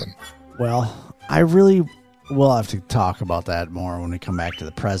 or something. Well, I really will have to talk about that more when we come back to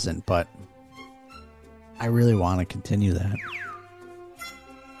the present, but I really want to continue that.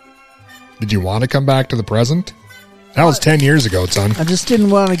 Did you want to come back to the present? That was 10 years ago, son. I just didn't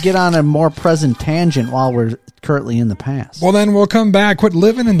want to get on a more present tangent while we're currently in the past. Well, then we'll come back. Quit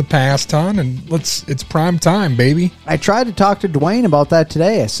living in the past, Ton, and it's prime time, baby. I tried to talk to Dwayne about that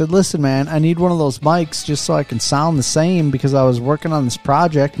today. I said, listen, man, I need one of those mics just so I can sound the same, because I was working on this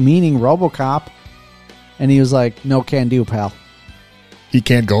project, meaning RoboCop, and he was like, no can do, pal. He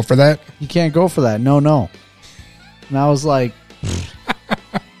can't go for that? You can't go for that. No. And I was like,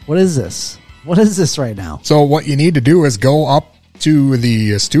 what is this? What is this right now? So what you need to do is go up to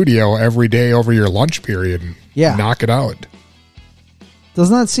the studio every day over your lunch period and knock it out.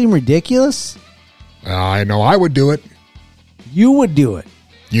 Doesn't that seem ridiculous? I know I would do it. You would do it.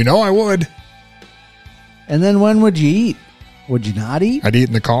 You know I would. And then when would you eat? Would you not eat? I'd eat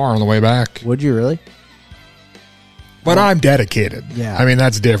in the car on the way back. Would you really? But I'm dedicated. Yeah. I mean,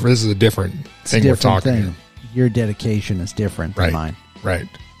 that's different. This is a different thing we're talking here. Your dedication is different than mine. Right.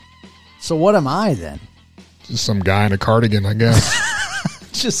 So what am I then? Just some guy in a cardigan, I guess.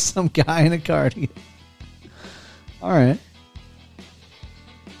 Just some guy in a cardigan. All right.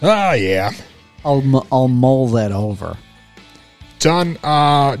 Oh, yeah. I'll mull that over. Done.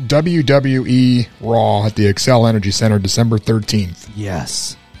 WWE Raw at the Excel Energy Center, December 13th.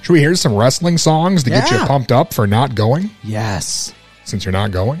 Yes. Should we hear some wrestling songs to get you pumped up for not going? Yes. Since you're not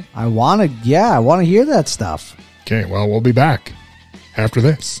going? I want to hear that stuff. Okay, well, we'll be back after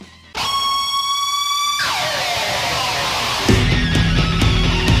this.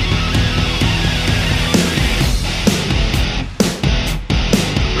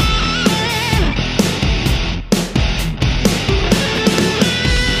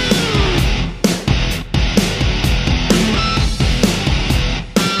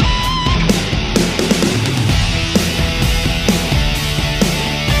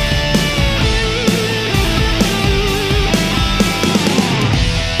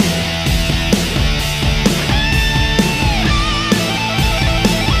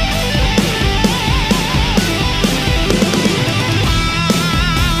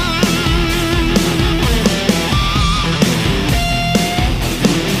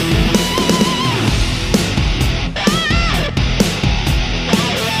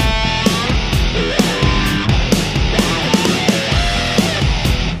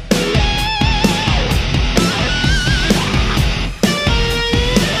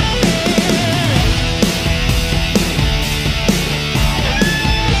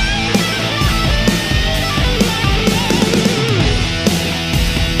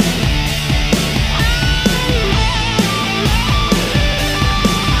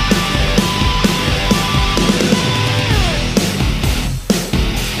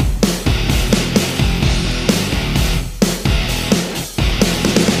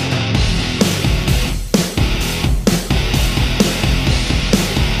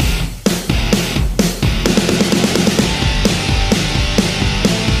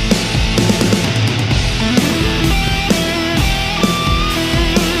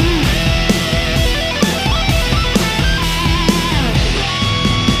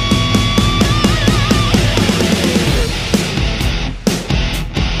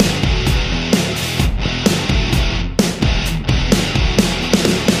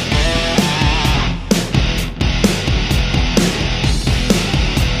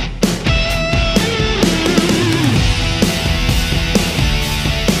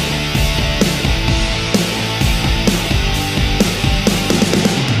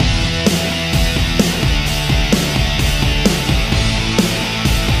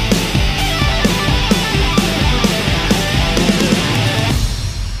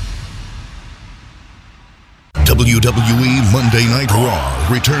 WWE Monday Night Raw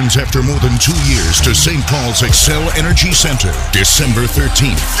returns after more than 2 years to St. Paul's Excel Energy Center, December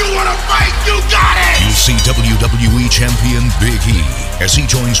 13th. You wanna fight? You got it! You'll see WWE Champion Big E as he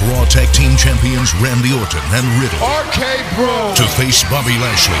joins Raw Tag Team Champions Randy Orton and Riddle Bro. to face Bobby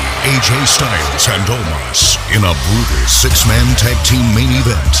Lashley, AJ Styles, and Omos in a brutal 6-man tag team main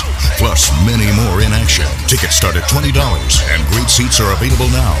event. Plus many more in action. Tickets start at $20 and great seats are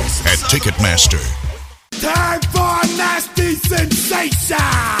available now at Ticketmaster. Time for a nasty sensation!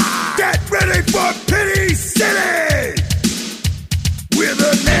 Get ready for Pity City! We're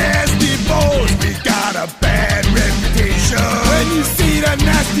the nasty boys, we got a bad reputation. When you see the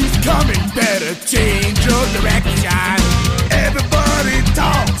nasties coming, better change your direction. Everybody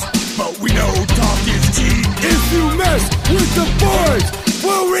talks, but we know talk is cheap. If you mess with the boys,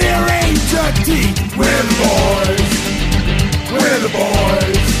 we'll rearrange your teeth. We're the boys, we're the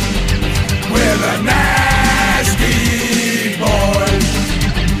boys, we're the nasty boys.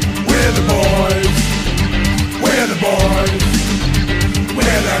 We're the boys, we're the boys,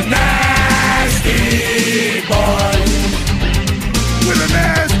 we're the nasty boys. We're the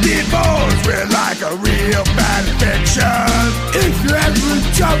nasty boys, we're like a real bad infection. If you're ever in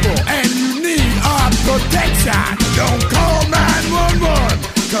trouble and you need our protection, don't call 911,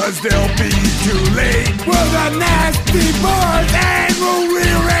 cause they'll be too late. We're the nasty boys and we'll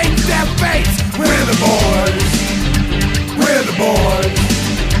rearrange their fates. We're the boys, we're the boys,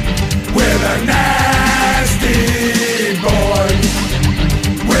 we're the nasty boys.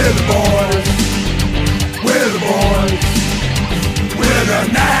 We're the boys, we're the boys, we're the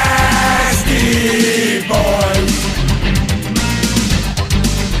nasty boys.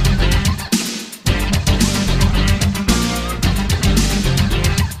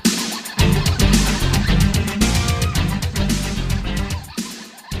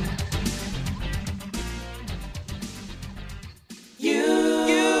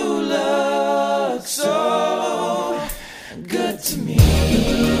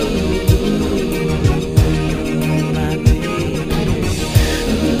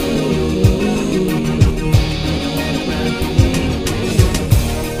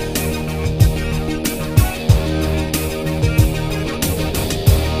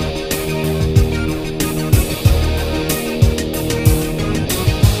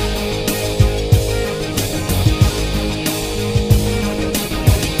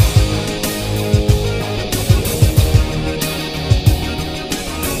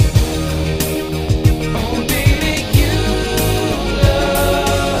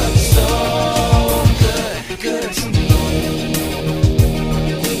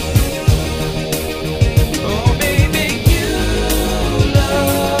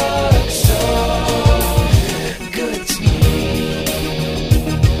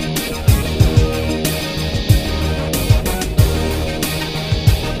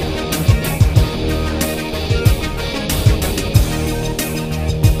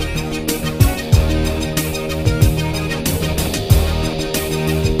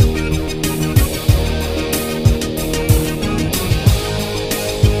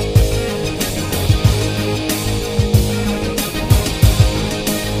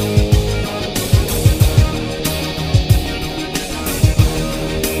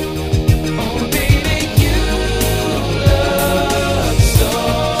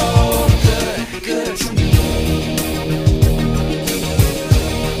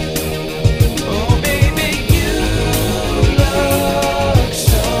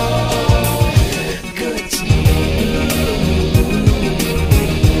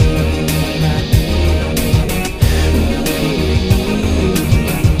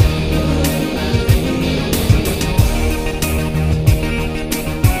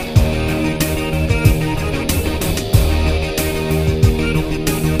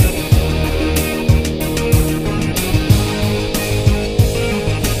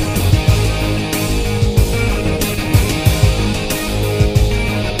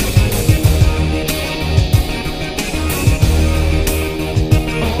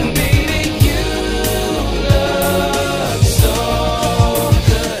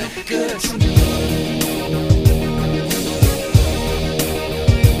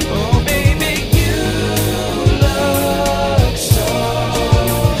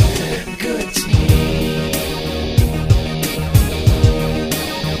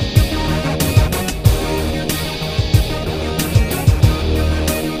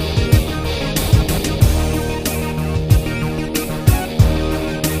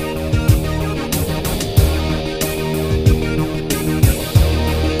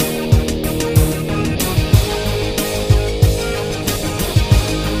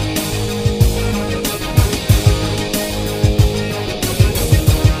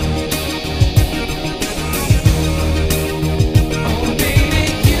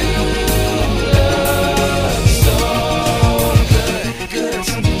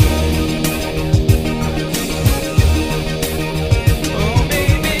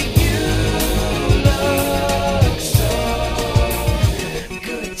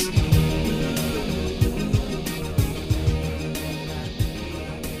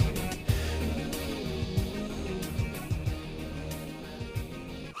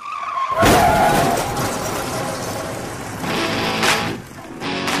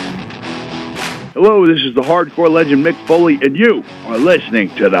 Hello, this is the hardcore legend Mick Foley, and you are listening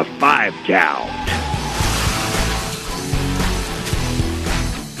to the 5 Count.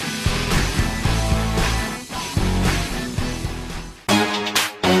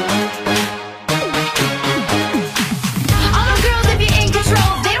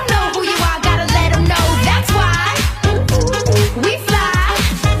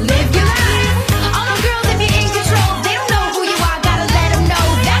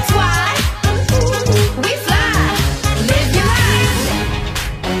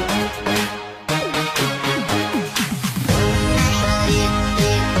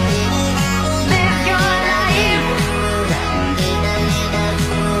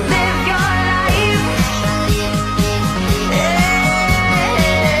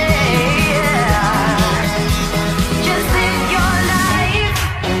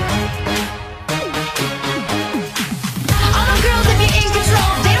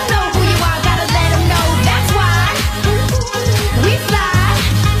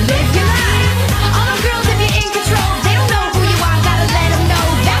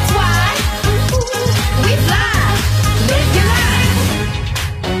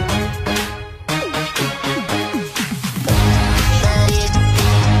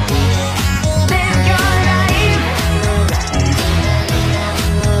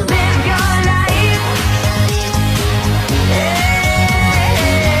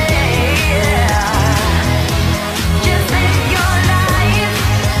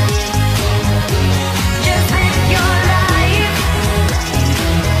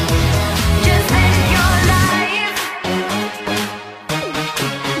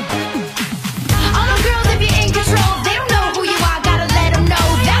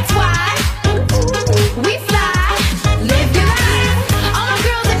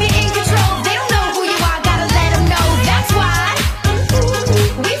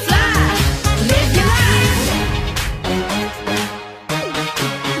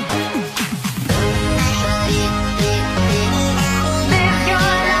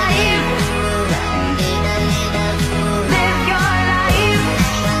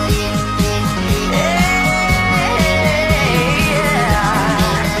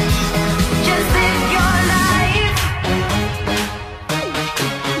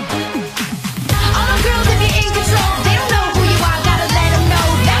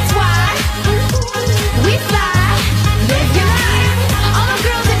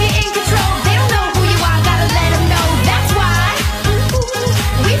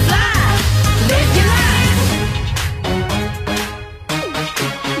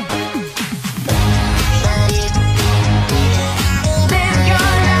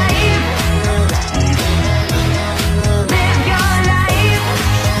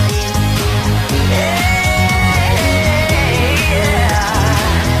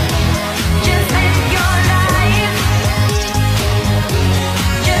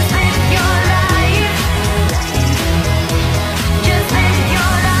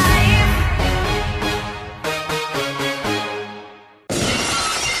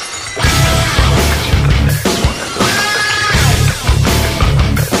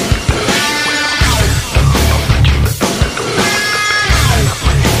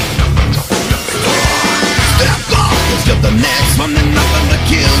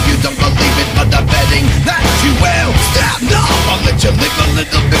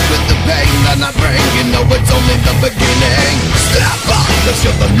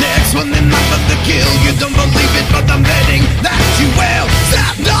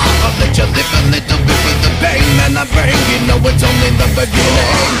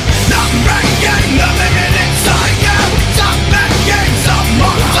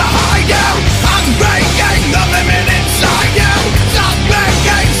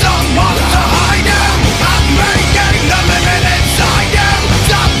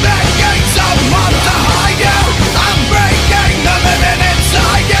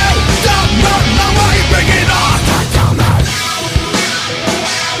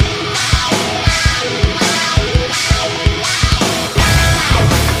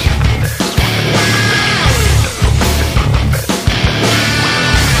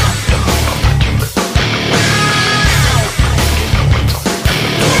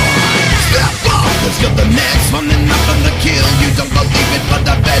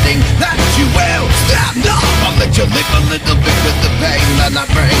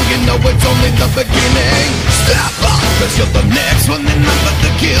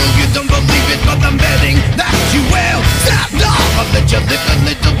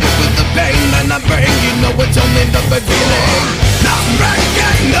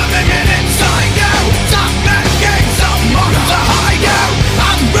 Stop making some monster hide you.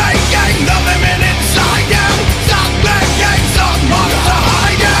 I'm breaking the limit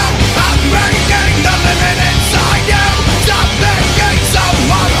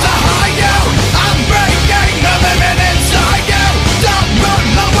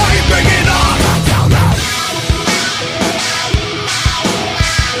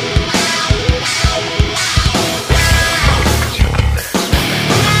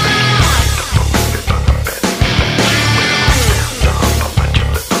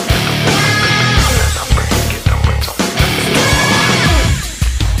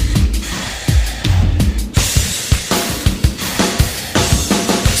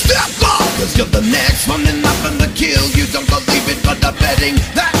you're the next one and I'm gonna kill you. Don't believe it, but I'm betting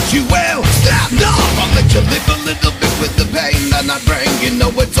that you will. Stand up, I'll let you live a little bit with the pain that I bring. You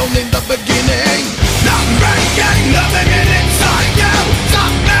know it's only the beginning. Not breaking, nothing inside you. Stop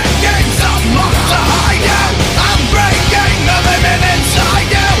making some monster hide you. I'm breaking the limit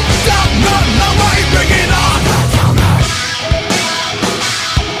inside you. Don't run away, bring it on.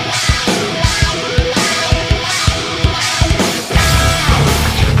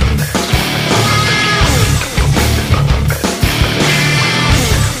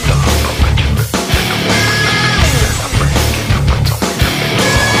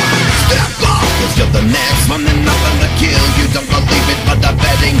 You're the next one and I'm gonna kill you. Don't believe it, but I'm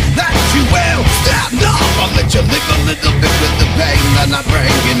betting that you will. Stand up, I'll let you live a little bit with the pain that I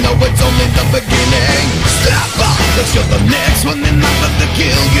bring. You know it's only the beginning. Step up, cause you're the next one and I'm gonna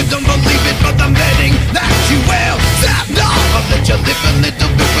kill you. Don't believe it, but I'm betting that you will. Stand up, I'll let you live a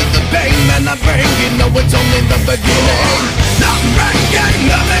little bit with the pain that I bring. You know it's only the beginning. Not breaking,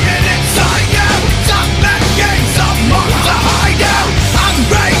 nothing inside you. Stop making some monster hide you. I'm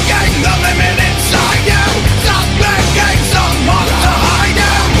breaking the limit inside you. Stop making some monster hide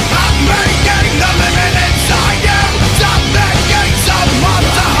you. I'm breaking the limit inside you. Stop making some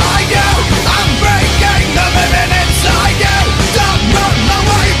monster hide you. I'm breaking the limit inside you. Don't run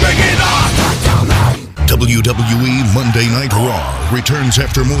away, bring it on. WWE Monday Night Raw returns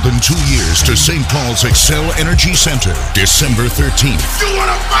after more than 2 years to St. Paul's Excel Energy Center, December 13th. You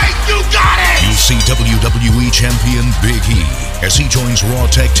wanna fight? You got it! You'll see WWE Champion Big E as he joins Raw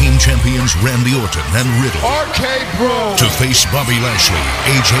Tag Team Champions Randy Orton and Riddle Bro. to face Bobby Lashley,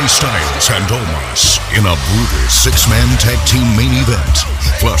 AJ Styles, and Omos in a brutal 6-man tag team main event.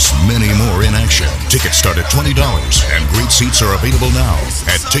 Plus many more in action. Tickets start at $20 and great seats are available now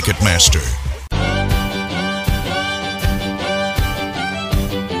at Ticketmaster.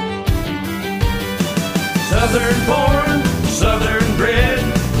 Southern born, southern bred.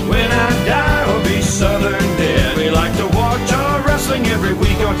 When I die, I'll be southern dead. We like to watch our wrestling every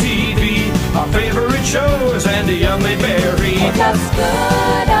week on TV. Our favorite show is Andy Youngly Berry. They're just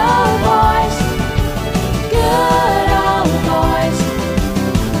good old boys. Good old boys.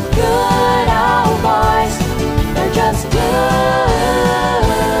 Good old boys. They're just good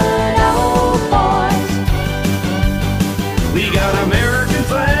old boys. We got American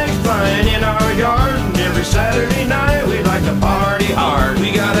flags flying in our yard. Every Saturday night we like to party hard.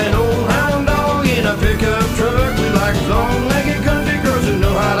 We got an old hound dog in a pickup truck. We like long-legged country girls who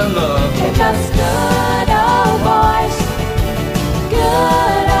know how to love. They're just good old boys.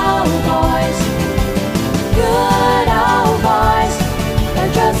 Good old boys. Good old boys.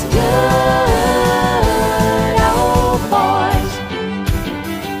 They're just good old boys.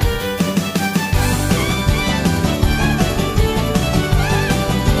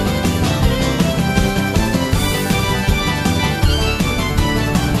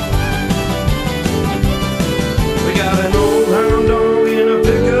 We got an old hound dog in a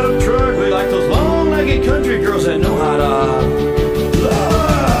pickup truck. We like those long-legged country girls that know how to love.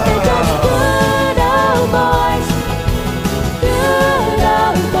 Good old boys. Good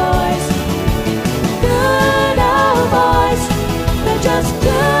old boys. Good old boys. They're just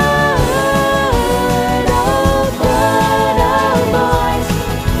good old boys.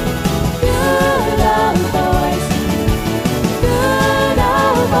 Good old boys. Good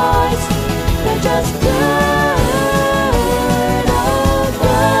old boys. They're just good old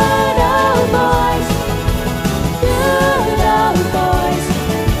boys. Good old boys.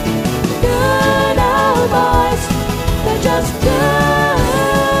 Good old boys. They're just good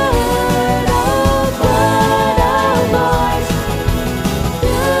old boys.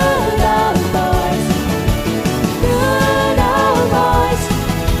 Good old boys. Good old boys.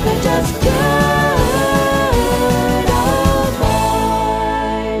 They're just good old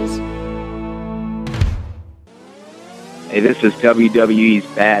boys. Hey, this is WWE's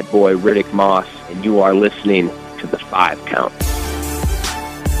bad boy Riddick Moss, and you are listening to The 5 Count.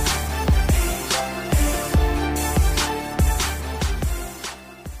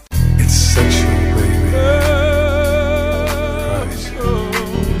 It's sexual, baby. Right.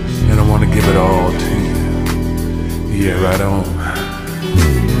 And I want to give it all to you. Yeah, right on.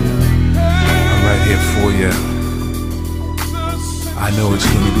 I'm right here for you. I know it's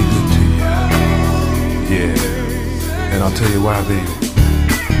going to be good to you. Yeah. And I'll tell you why, baby.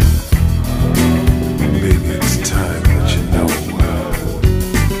 Baby, it's time that you know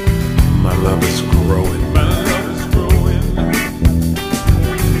my love is growing.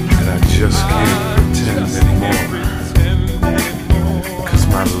 And I just can't pretend anymore. Because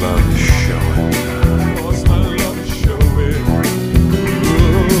my love is showing.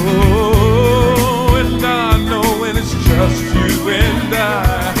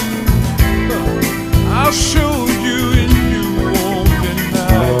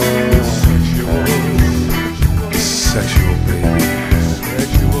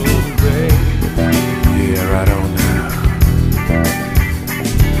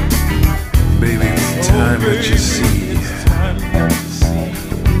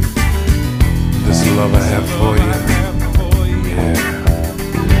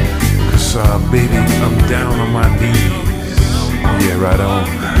 baby, I'm down on my knees. Yeah, right on.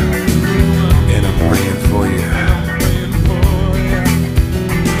 And I'm praying for you.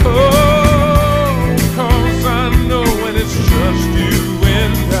 Oh, 'cause I know when it's just you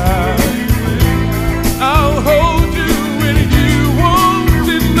and I'll hold you when you won't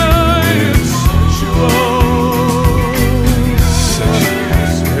deny it.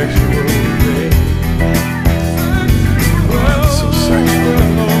 Sexual, baby. Oh, so sexual.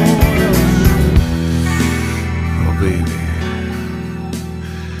 Oh, baby.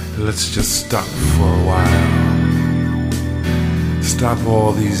 Let's just stop for a while. Stop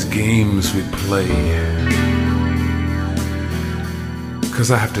all these games we play. 'Cause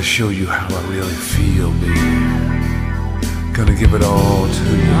I have to show you how I really feel, baby. Gonna give it all to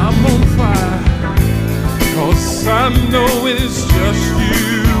you. I'm on fire, 'cause I know it's just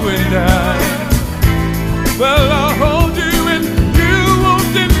you and I. Well, I'll hold you and you won't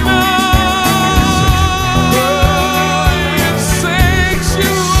deny. It's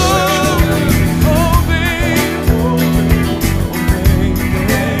sexual. Oh, baby.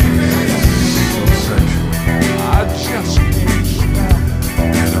 So sexual. I just can't stop.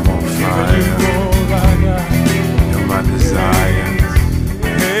 And I'm on fire. You're my desire.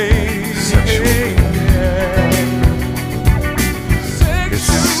 Sexual. It's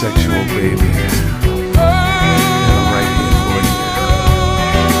sexual, baby. And I'm right here for you.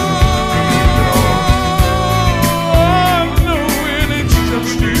 I know when it's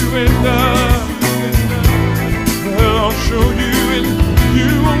just you and well, I'll show you and you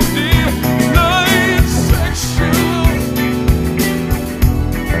won't deny it's sexual.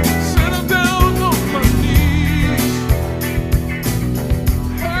 Settle down on my knees.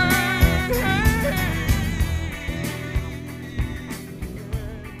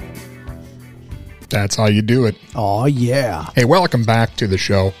 That's how you do it. Oh, yeah. Hey, welcome back to the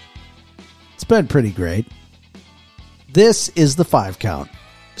show. It's been pretty great. This is the 5 count.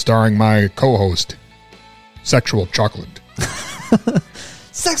 Starring my co-host, Sexual Chocolate.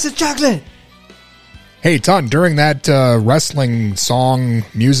 Sexy chocolate. Hey, Ton, during that wrestling song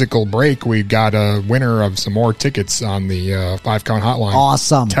musical break, we got a winner of some more tickets on the 5 count hotline.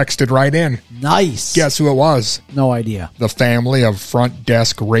 Awesome. Texted right in. Nice. Guess who it was? No idea. The family of Front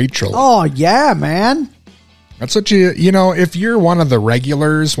Desk Rachel. Oh, yeah, man. That's what you know, if you're one of the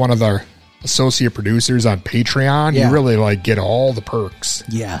regulars, one of the associate producers on Patreon, Yeah. you really like get all the perks.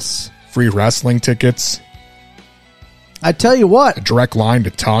 Yes. Free wrestling tickets, I tell you what. a direct line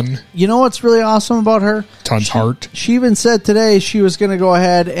to Ton, You know what's really awesome about her? Ton's heart. She even said today she was going to go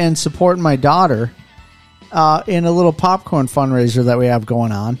ahead and support my daughter in a little popcorn fundraiser that we have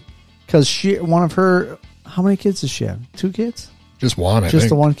going on. Because one of her, how many kids does she have? 2 kids? Just one, I Just think.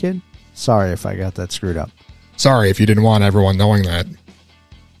 the one kid? Sorry if I got that screwed up. Sorry if you didn't want everyone knowing that.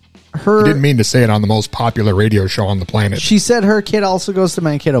 Her, You didn't mean to say it on the most popular radio show on the planet. She said her kid also goes to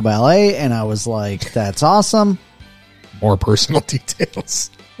Mankato Ballet, and I was like, that's awesome. More personal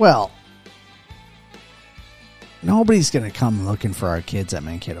details. Well, nobody's going to come looking for our kids at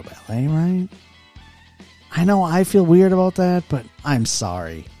Mankato Ballet, right? I know I feel weird about that, but I'm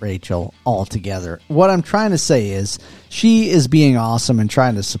sorry, Rachel, altogether. What I'm trying to say is she is being awesome and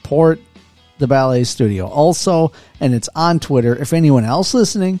trying to support the ballet studio also, and it's on Twitter. If anyone else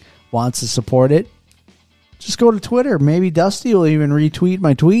listening wants to support it, just go to Twitter. Maybe Dusty will even retweet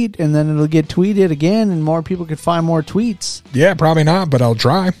my tweet, and then it'll get tweeted again, and more people can find more tweets. Yeah, probably not, but I'll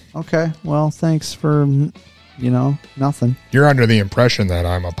try. Okay, well, thanks for, nothing. You're under the impression that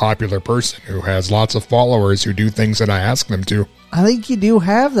I'm a popular person who has lots of followers who do things that I ask them to. I think you do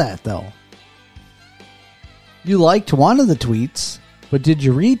have that, though. You liked one of the tweets, but did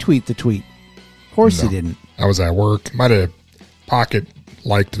you retweet the tweet? Of course you didn't. I was at work. Might have pocket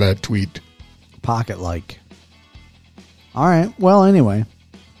liked that tweet. Pocket like. All right. Well, anyway,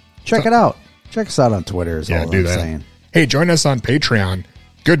 check it out. Check us out on Twitter is all do I'm that. saying. Hey, join us on Patreon.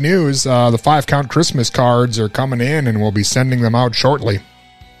 Good news. The 5 count Christmas cards are coming in, and we'll be sending them out shortly.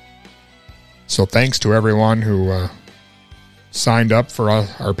 So thanks to everyone who signed up for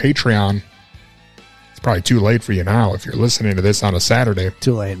our Patreon. It's probably too late for you now if you're listening to this on a Saturday.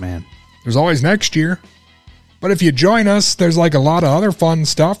 Too late, man. There's always next year. But if you join us, there's like a lot of other fun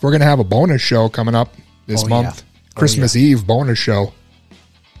stuff. We're going to have a bonus show coming up this month. Yeah. Christmas Eve bonus show.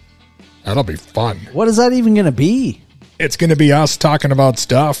 That'll be fun. What is that even going to be? It's going to be us talking about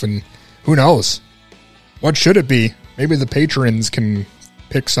stuff, and who knows? What should it be? Maybe the patrons can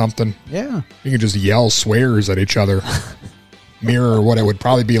pick something. Yeah. You can just yell swears at each other. Mirror what it would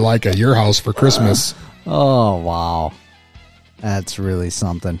probably be like at your house for Christmas. Oh, wow. That's really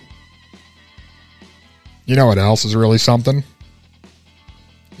something. You know what else is really something?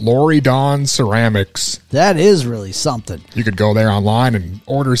 Lori Dawn Ceramics. That is really something. You could go there online and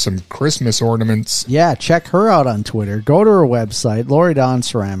order some Christmas ornaments. Yeah, check her out on Twitter. Go to her website,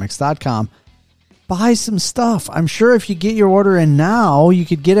 LoriDawnCeramics.com. Buy some stuff. I'm sure if you get your order in now, you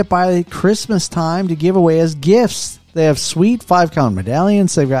could get it by Christmas time to give away as gifts. They have sweet 5-count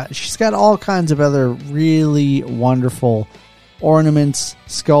medallions. She's got all kinds of other really wonderful ornaments,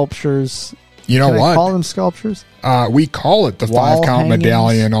 sculptures. You know what? I call them sculptures? We call it the 5-count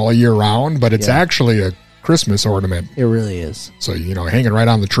medallion all year round, but it's actually a Christmas ornament. It really is. So, hanging right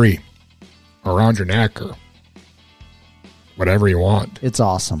on the tree or around your neck or whatever you want. It's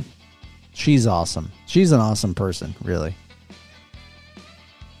awesome. She's awesome. She's an awesome person, really.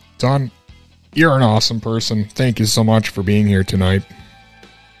 Don, you're an awesome person. Thank you so much for being here tonight.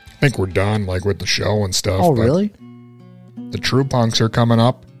 I think we're done, with the show and stuff. Oh, really? The True Punks are coming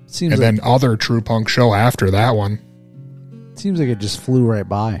up. Seems and then other True Punk show after that one. Seems like it just flew right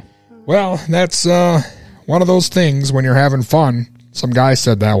by. Well, that's one of those things when you're having fun. Some guy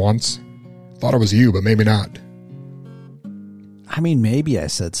said that once. Thought it was you, but maybe not. I mean, maybe I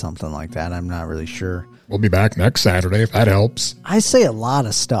said something like that. I'm not really sure. We'll be back next Saturday if that helps. I say a lot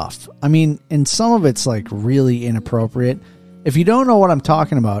of stuff. I mean, and some of it's really inappropriate. If you don't know what I'm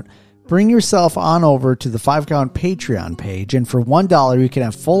talking about, bring yourself on over to the 5-Count Patreon page, and for $1 you can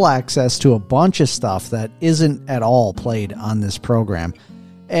have full access to a bunch of stuff that isn't at all played on this program.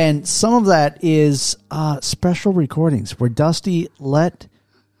 And some of that is special recordings where Dusty let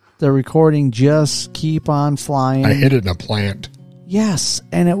the recording just keep on flying. I hid it in a plant. Yes,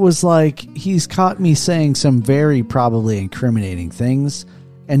 and it was he's caught me saying some very probably incriminating things,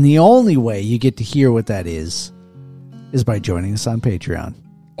 and the only way you get to hear what that is by joining us on Patreon.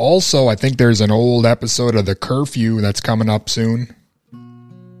 Also, I think there's an old episode of The Curfew that's coming up soon.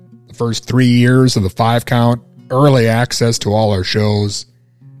 The first 3 years of the 5-Count, early access to all our shows.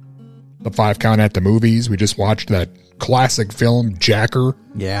 The 5-Count at the movies. We just watched that classic film, Jacker.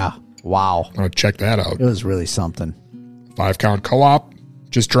 Yeah, wow. I'm going to check that out. It was really something. 5-Count Co-op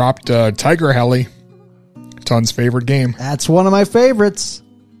just dropped Tiger Heli. Ton's favorite game. That's one of my favorites.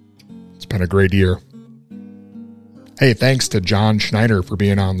 It's been a great year. Hey, thanks to John Schneider for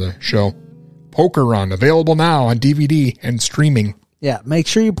being on the show. Poker Run, available now on DVD and streaming. Yeah, make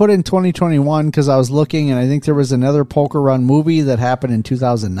sure you put in 2021 because I was looking and I think there was another Poker Run movie that happened in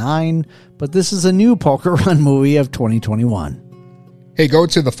 2009, but this is a new Poker Run movie of 2021. Hey, go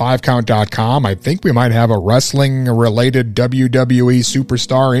to the5count.com. I think we might have a wrestling-related WWE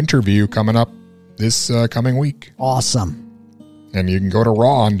superstar interview coming up this coming week. Awesome. And you can go to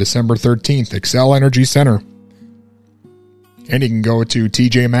Raw on December 13th, Excel Energy Center. And you can go to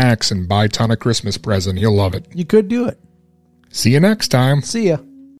TJ Maxx and buy a ton of Christmas present. He'll love it. You could do it. See you next time. See ya.